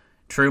Friday,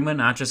 Truman,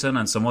 Acheson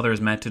and some others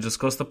met to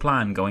discuss the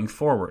plan going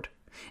forward.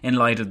 In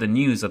light of the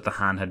news that the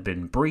Han had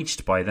been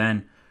breached by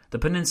then, the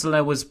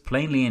peninsula was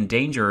plainly in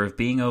danger of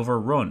being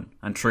overrun,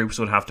 and troops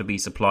would have to be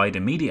supplied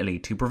immediately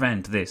to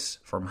prevent this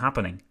from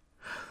happening.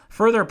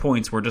 Further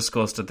points were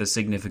discussed at this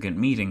significant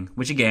meeting,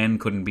 which again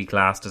couldn't be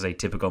classed as a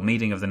typical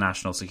meeting of the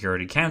National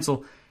Security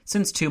Council,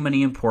 since too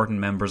many important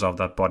members of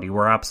that body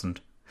were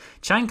absent.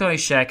 Chiang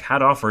Kai-shek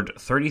had offered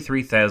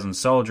 33,000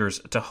 soldiers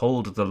to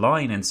hold the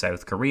line in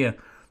South Korea,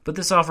 but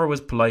this offer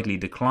was politely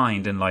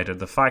declined in light of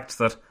the fact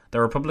that the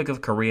Republic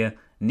of Korea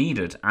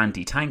needed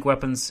anti-tank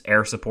weapons,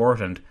 air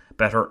support and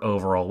better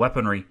overall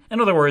weaponry.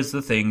 In other words,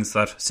 the things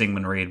that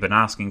Syngman Rhee had been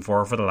asking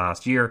for the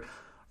last year,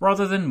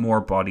 rather than more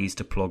bodies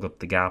to plug up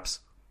the gaps.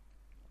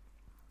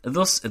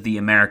 Thus, the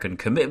American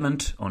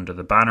commitment, under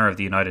the banner of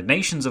the United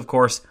Nations of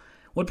course,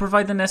 would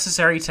provide the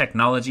necessary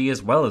technology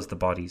as well as the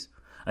bodies.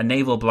 A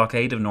naval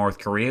blockade of North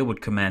Korea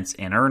would commence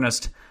in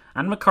earnest,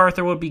 and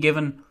MacArthur would be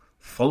given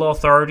full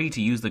authority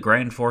to use the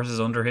ground forces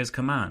under his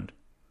command.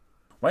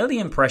 While the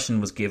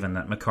impression was given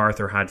that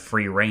MacArthur had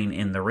free rein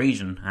in the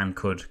region and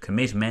could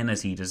commit men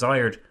as he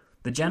desired,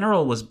 the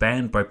general was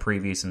bound by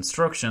previous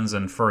instructions,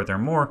 and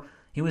furthermore,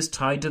 he was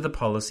tied to the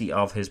policy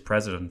of his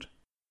president.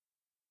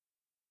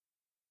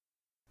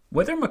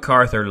 Whether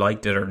MacArthur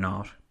liked it or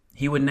not,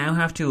 he would now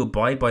have to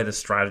abide by the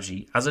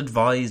strategy as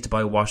advised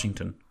by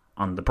Washington.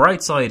 On the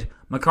bright side,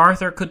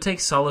 MacArthur could take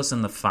solace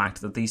in the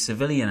fact that the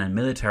civilian and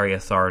military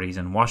authorities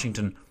in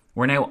Washington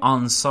were now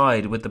on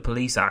side with the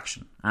police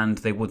action, and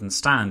they wouldn't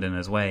stand in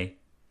his way.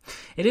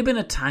 It had been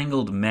a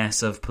tangled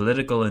mess of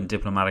political and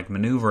diplomatic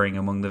manoeuvring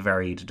among the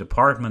varied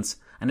departments,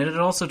 and it had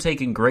also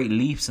taken great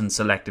leaps in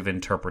selective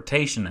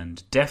interpretation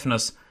and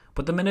deftness,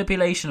 but the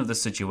manipulation of the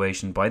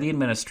situation by the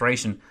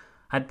administration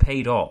had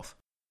paid off.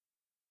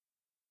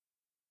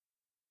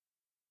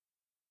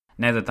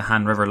 Now that the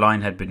Han River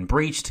line had been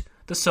breached,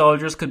 the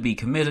soldiers could be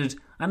committed,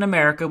 and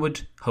America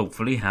would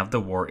hopefully have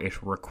the war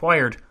it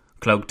required,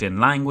 cloaked in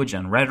language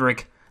and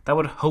rhetoric that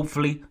would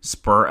hopefully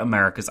spur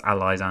America's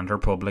allies and her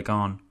public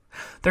on.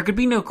 There could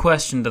be no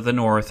question that the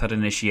North had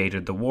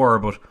initiated the war,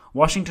 but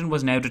Washington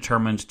was now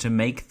determined to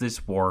make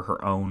this war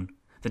her own.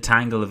 The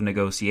tangle of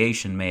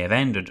negotiation may have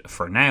ended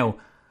for now,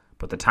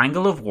 but the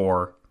tangle of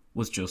war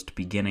was just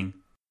beginning.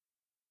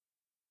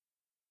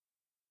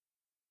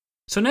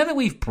 So now that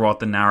we've brought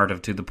the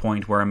narrative to the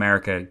point where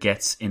America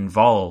gets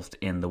involved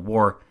in the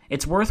war,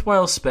 it's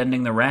worthwhile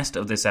spending the rest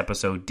of this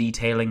episode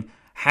detailing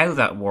how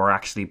that war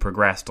actually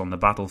progressed on the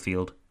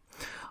battlefield.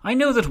 I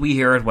know that we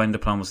here at When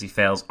Diplomacy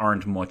Fails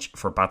aren't much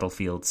for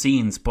battlefield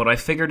scenes, but I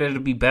figured it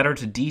would be better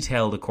to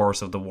detail the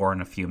course of the war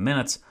in a few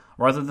minutes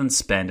rather than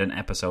spend an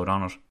episode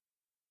on it.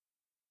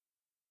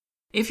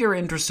 If you're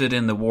interested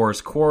in the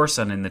war's course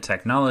and in the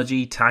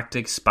technology,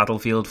 tactics,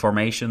 battlefield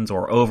formations,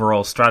 or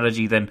overall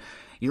strategy, then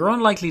you're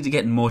unlikely to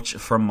get much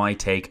from my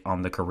take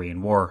on the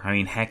Korean War. I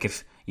mean, heck,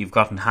 if you've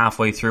gotten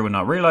halfway through and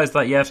not realised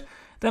that yet,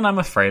 then I'm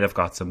afraid I've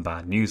got some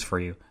bad news for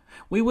you.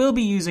 We will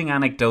be using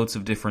anecdotes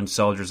of different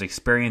soldiers'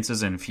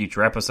 experiences in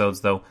future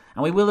episodes though,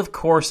 and we will of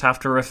course have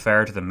to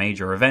refer to the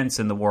major events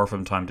in the war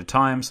from time to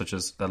time, such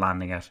as the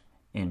landing at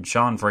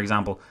Incheon for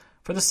example,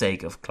 for the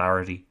sake of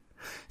clarity.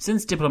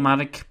 Since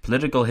diplomatic,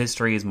 political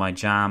history is my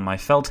jam, I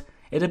felt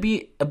it'd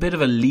be a bit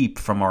of a leap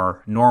from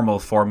our normal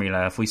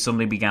formula if we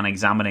suddenly began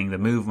examining the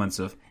movements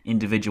of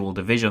individual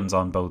divisions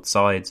on both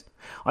sides.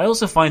 I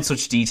also find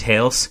such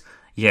details,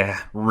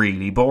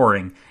 really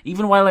boring,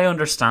 even while I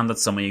understand that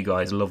some of you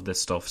guys love this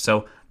stuff,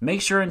 so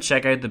make sure and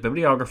check out the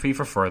bibliography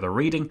for further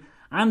reading,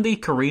 and the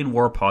Korean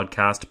War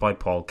podcast by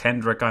Paul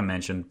Kendrick I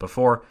mentioned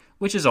before,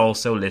 which is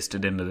also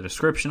listed in the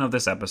description of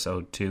this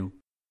episode too.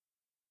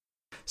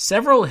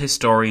 Several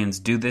historians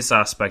do this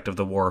aspect of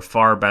the war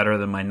far better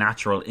than my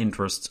natural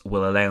interests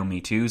will allow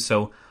me to,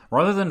 so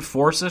rather than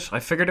force it, I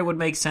figured it would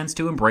make sense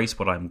to embrace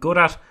what I'm good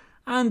at,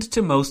 and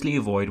to mostly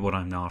avoid what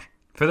I'm not.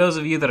 For those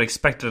of you that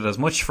expected as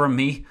much from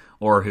me,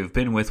 or who've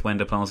been with When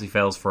Diplomacy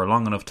Fails for a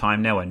long enough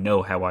time now and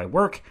know how I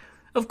work,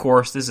 of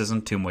course this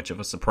isn't too much of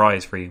a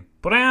surprise for you.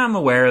 But I am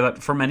aware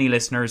that for many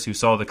listeners who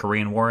saw the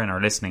Korean War and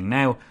are listening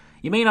now,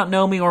 you may not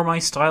know me or my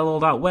style all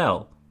that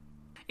well.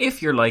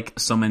 If you're like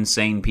some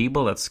insane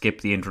people that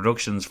skip the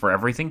introductions for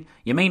everything,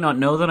 you may not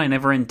know that I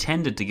never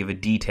intended to give a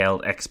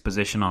detailed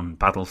exposition on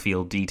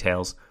battlefield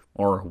details,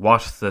 or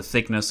what the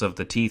thickness of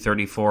the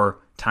T-34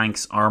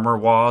 tank's armour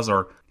was,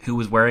 or who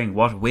was wearing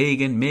what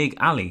wig in MiG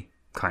Alley.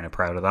 Kinda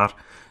proud of that.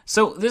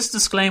 So this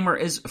disclaimer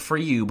is for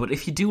you, but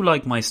if you do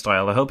like my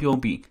style, I hope you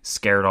won't be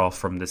scared off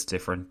from this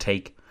different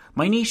take.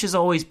 My niche has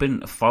always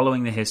been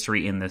following the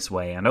history in this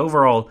way, and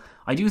overall,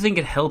 I do think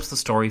it helps the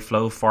story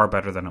flow far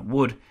better than it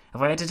would if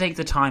I had to take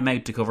the time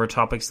out to cover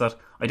topics that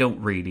I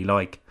don't really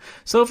like.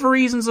 So for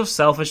reasons of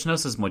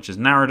selfishness as much as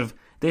narrative,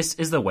 this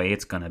is the way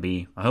it's gonna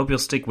be. I hope you'll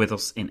stick with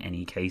us in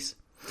any case.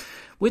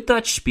 With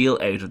that spiel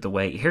out of the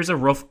way, here's a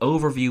rough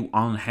overview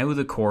on how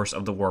the course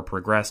of the war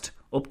progressed,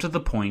 up to the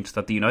point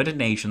that the United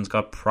Nations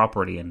got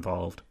properly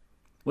involved.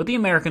 With the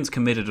Americans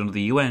committed under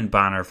the UN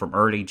banner from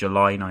early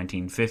July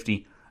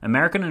 1950,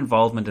 American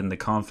involvement in the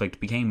conflict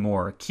became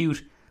more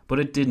acute, but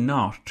it did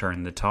not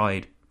turn the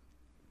tide.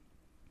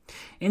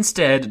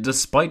 Instead,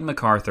 despite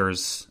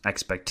MacArthur's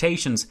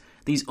expectations,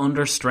 these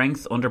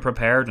understrength,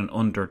 underprepared and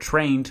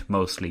undertrained,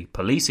 mostly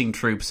policing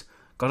troops,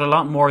 got a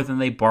lot more than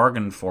they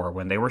bargained for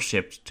when they were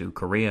shipped to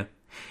Korea.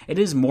 It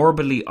is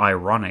morbidly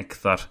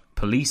ironic that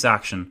police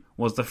action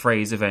was the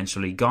phrase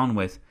eventually gone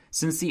with,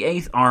 since the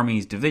 8th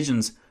Army's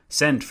divisions,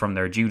 sent from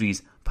their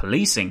duties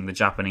policing the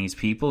Japanese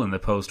people in the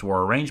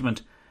post-war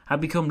arrangement, had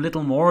become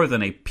little more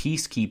than a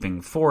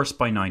peacekeeping force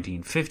by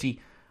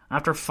 1950,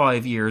 after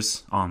 5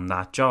 years on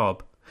that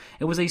job.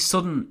 It was a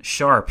sudden,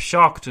 sharp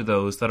shock to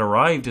those that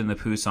arrived in the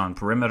Pusan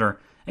perimeter,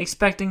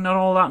 expecting not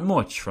all that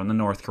much from the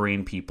North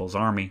Korean People's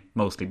Army,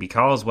 mostly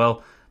because,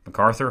 well,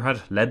 MacArthur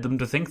had led them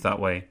to think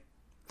that way.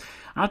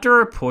 After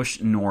a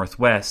push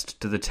northwest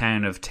to the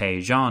town of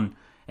Daejeon,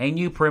 a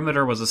new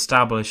perimeter was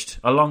established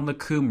along the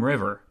Coom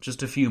River,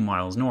 just a few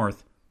miles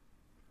north.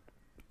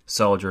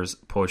 Soldiers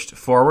pushed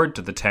forward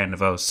to the town of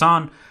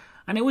Osan,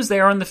 and it was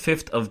there on the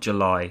 5th of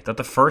July that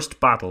the first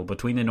battle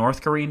between the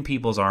North Korean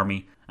People's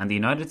Army and the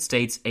United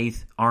States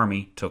 8th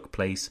Army took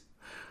place.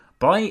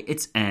 By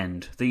its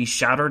end, the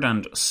shattered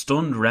and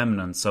stunned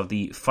remnants of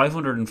the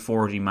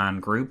 540-man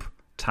group,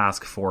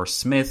 Task Force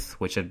Smith,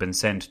 which had been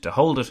sent to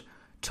hold it,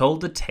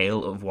 told the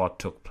tale of what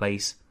took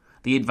place.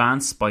 The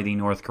advance by the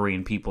North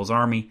Korean People's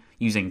Army,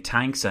 using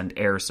tanks and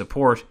air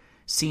support,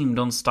 seemed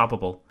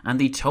unstoppable, and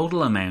the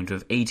total amount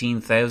of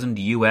 18,000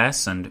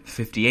 US and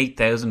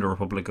 58,000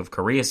 Republic of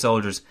Korea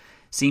soldiers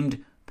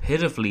seemed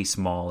pitifully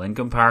small in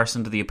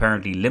comparison to the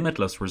apparently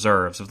limitless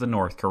reserves of the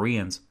North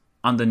Koreans.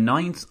 On the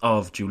 9th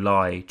of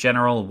July,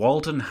 General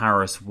Walton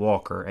Harris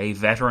Walker, a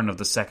veteran of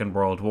the Second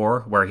World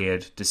War, where he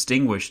had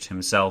distinguished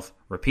himself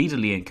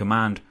repeatedly in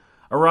command,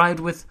 arrived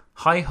with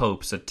high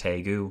hopes at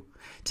Daegu.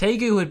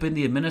 Daegu had been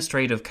the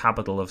administrative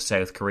capital of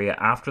South Korea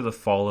after the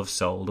fall of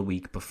Seoul the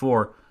week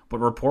before, but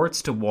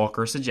reports to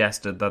Walker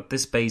suggested that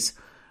this base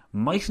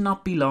might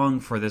not be long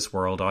for this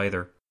world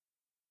either.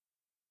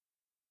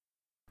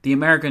 The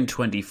American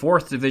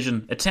 24th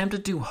Division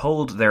attempted to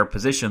hold their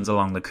positions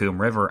along the Coom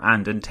River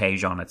and in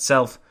Daejeon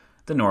itself.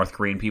 The North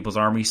Korean People's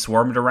Army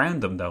swarmed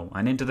around them though,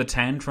 and into the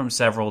town from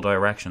several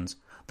directions.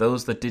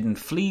 Those that didn't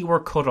flee were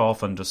cut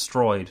off and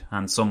destroyed,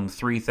 and some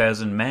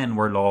 3,000 men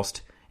were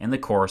lost in the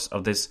course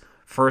of this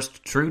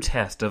first true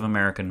test of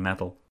American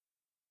mettle.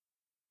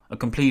 A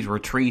complete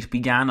retreat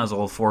began as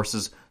all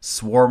forces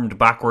swarmed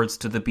backwards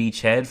to the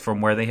beachhead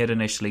from where they had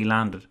initially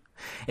landed.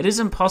 It is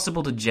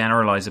impossible to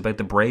generalise about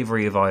the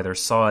bravery of either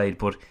side,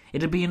 but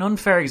it would be an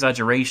unfair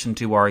exaggeration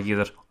to argue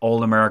that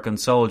all American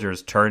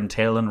soldiers turned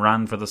tail and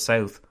ran for the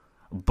south.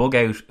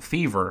 Bug-out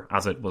fever,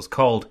 as it was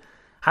called,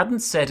 hadn't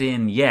set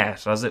in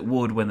yet as it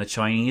would when the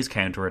Chinese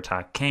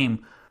counterattack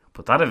came,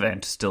 but that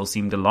event still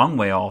seemed a long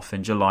way off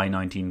in July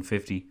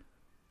 1950.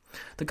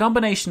 The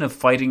combination of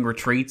fighting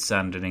retreats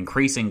and an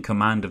increasing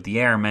command of the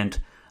air meant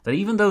that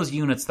even those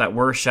units that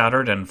were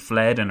shattered and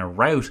fled in a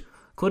rout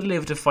could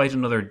live to fight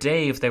another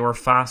day if they were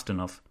fast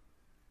enough.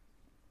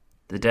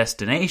 The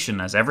destination,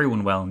 as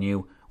everyone well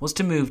knew, was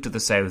to move to the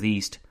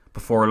southeast.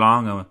 Before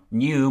long, a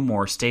new,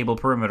 more stable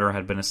perimeter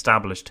had been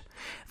established.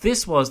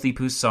 This was the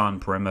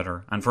Pusan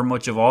perimeter, and for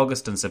much of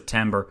August and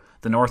September,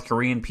 the North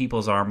Korean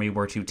People's Army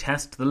were to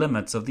test the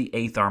limits of the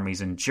 8th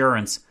Army's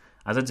endurance,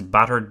 as its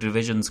battered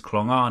divisions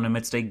clung on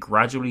amidst a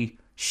gradually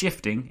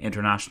shifting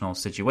international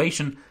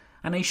situation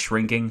and a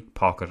shrinking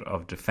pocket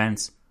of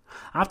defence.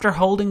 After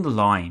holding the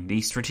line,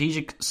 the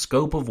strategic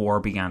scope of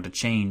war began to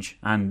change,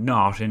 and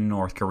not in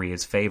North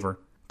Korea's favour.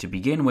 To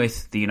begin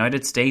with, the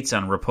United States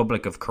and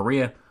Republic of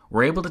Korea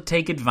were able to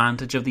take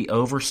advantage of the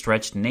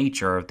overstretched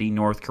nature of the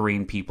North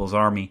Korean People's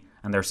Army,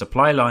 and their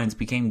supply lines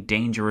became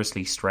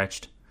dangerously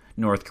stretched.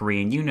 North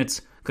Korean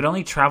units could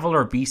only travel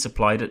or be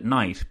supplied at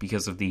night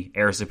because of the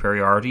air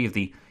superiority of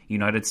the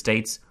United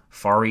States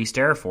Far East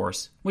Air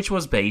Force, which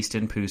was based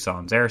in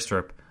Pusan's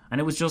airstrip,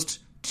 and it was just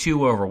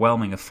too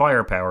overwhelming a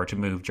firepower to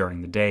move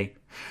during the day.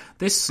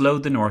 This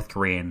slowed the North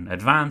Korean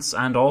advance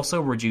and also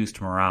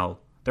reduced morale.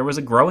 There was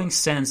a growing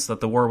sense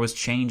that the war was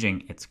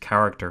changing its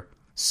character.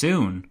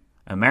 Soon,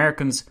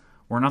 Americans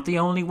were not the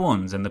only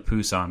ones in the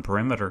Pusan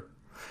perimeter.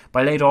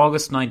 By late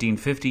August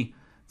 1950,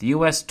 the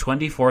US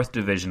 24th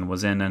Division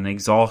was in an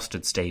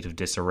exhausted state of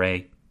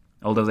disarray.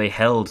 Although they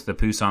held the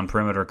Pusan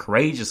perimeter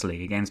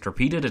courageously against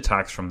repeated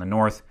attacks from the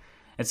north,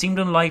 it seemed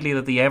unlikely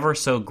that the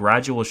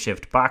ever-so-gradual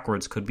shift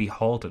backwards could be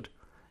halted.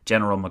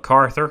 General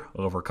MacArthur,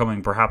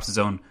 overcoming perhaps his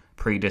own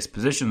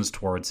predispositions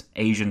towards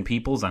Asian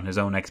peoples and his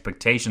own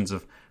expectations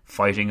of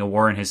fighting a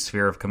war in his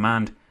sphere of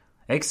command,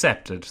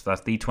 accepted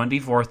that the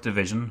 24th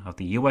Division of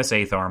the US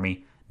 8th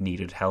Army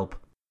needed help.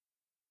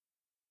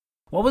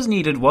 What was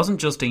needed wasn't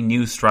just a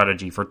new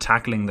strategy for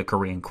tackling the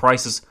Korean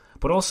crisis,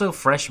 but also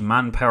fresh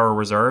manpower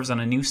reserves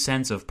and a new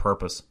sense of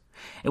purpose.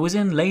 It was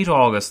in late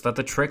August that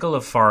the trickle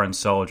of foreign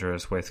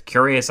soldiers with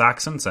curious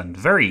accents and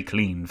very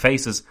clean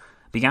faces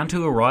began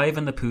to arrive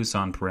in the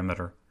Pusan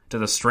perimeter. To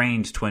the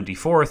strained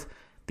 24th,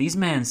 these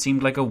men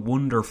seemed like a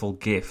wonderful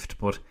gift,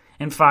 but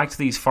in fact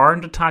these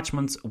foreign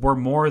detachments were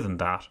more than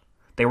that.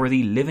 They were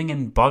the living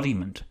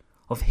embodiment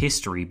of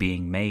history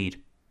being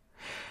made.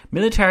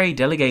 Military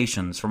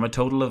delegations from a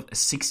total of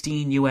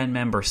 16 UN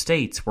member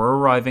states were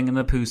arriving in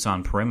the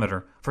Pusan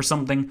perimeter for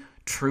something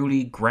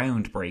truly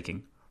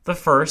groundbreaking. The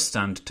first,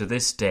 and to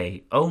this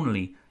day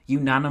only,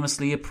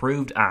 unanimously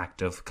approved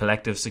act of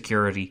collective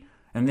security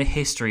in the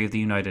history of the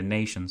United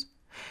Nations.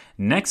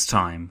 Next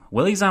time,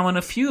 we'll examine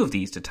a few of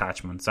these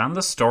detachments and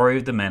the story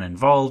of the men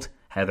involved,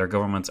 how their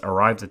governments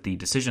arrived at the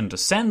decision to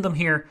send them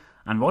here,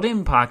 and what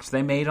impact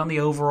they made on the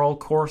overall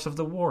course of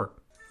the war.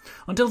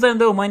 Until then,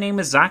 though, my name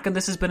is Zach, and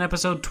this has been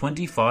episode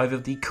 25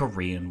 of the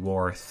Korean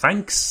War.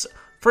 Thanks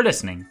for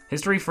listening,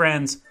 history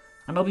friends,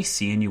 and I'll be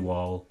seeing you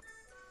all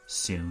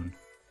soon.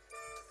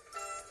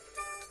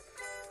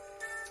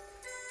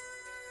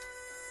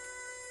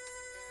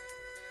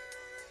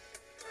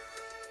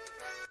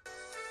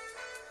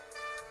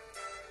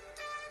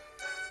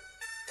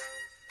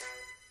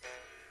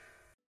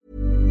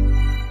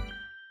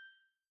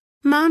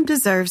 Mom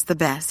deserves the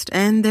best,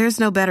 and there's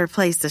no better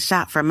place to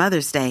shop for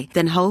Mother's Day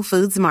than Whole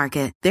Foods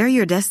Market. They're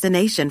your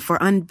destination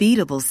for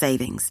unbeatable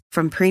savings,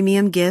 from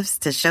premium gifts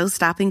to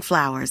show-stopping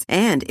flowers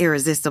and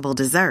irresistible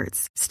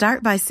desserts.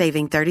 Start by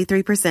saving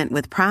 33%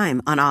 with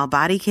Prime on all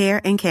body care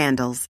and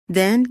candles.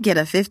 Then get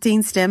a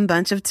 15-stem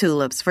bunch of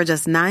tulips for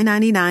just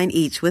 $9.99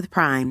 each with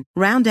Prime.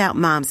 Round out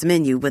Mom's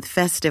menu with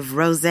festive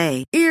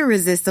rosé,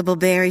 irresistible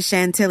berry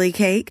chantilly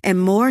cake,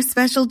 and more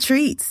special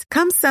treats.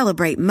 Come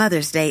celebrate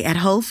Mother's Day at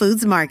Whole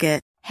Foods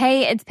Market.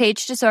 Hey, it's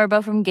Paige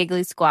DeSorbo from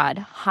Giggly Squad.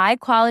 High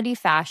quality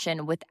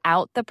fashion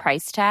without the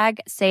price tag.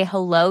 Say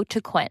hello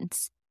to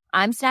Quince.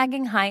 I'm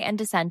snagging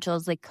high-end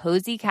essentials like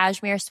cozy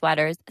cashmere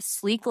sweaters,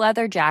 sleek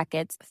leather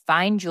jackets,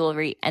 fine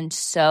jewelry, and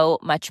so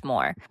much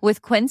more.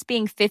 With Quince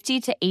being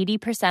 50 to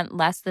 80%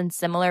 less than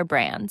similar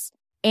brands.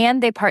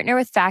 And they partner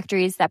with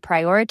factories that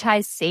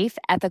prioritize safe,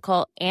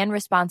 ethical, and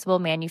responsible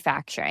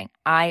manufacturing.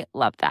 I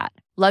love that.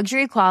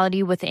 Luxury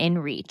quality within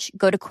reach.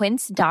 Go to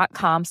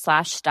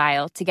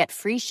quince.com/style to get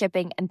free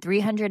shipping and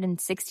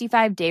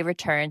 365-day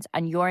returns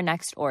on your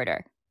next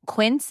order.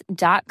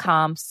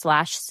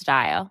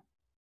 Quince.com/style.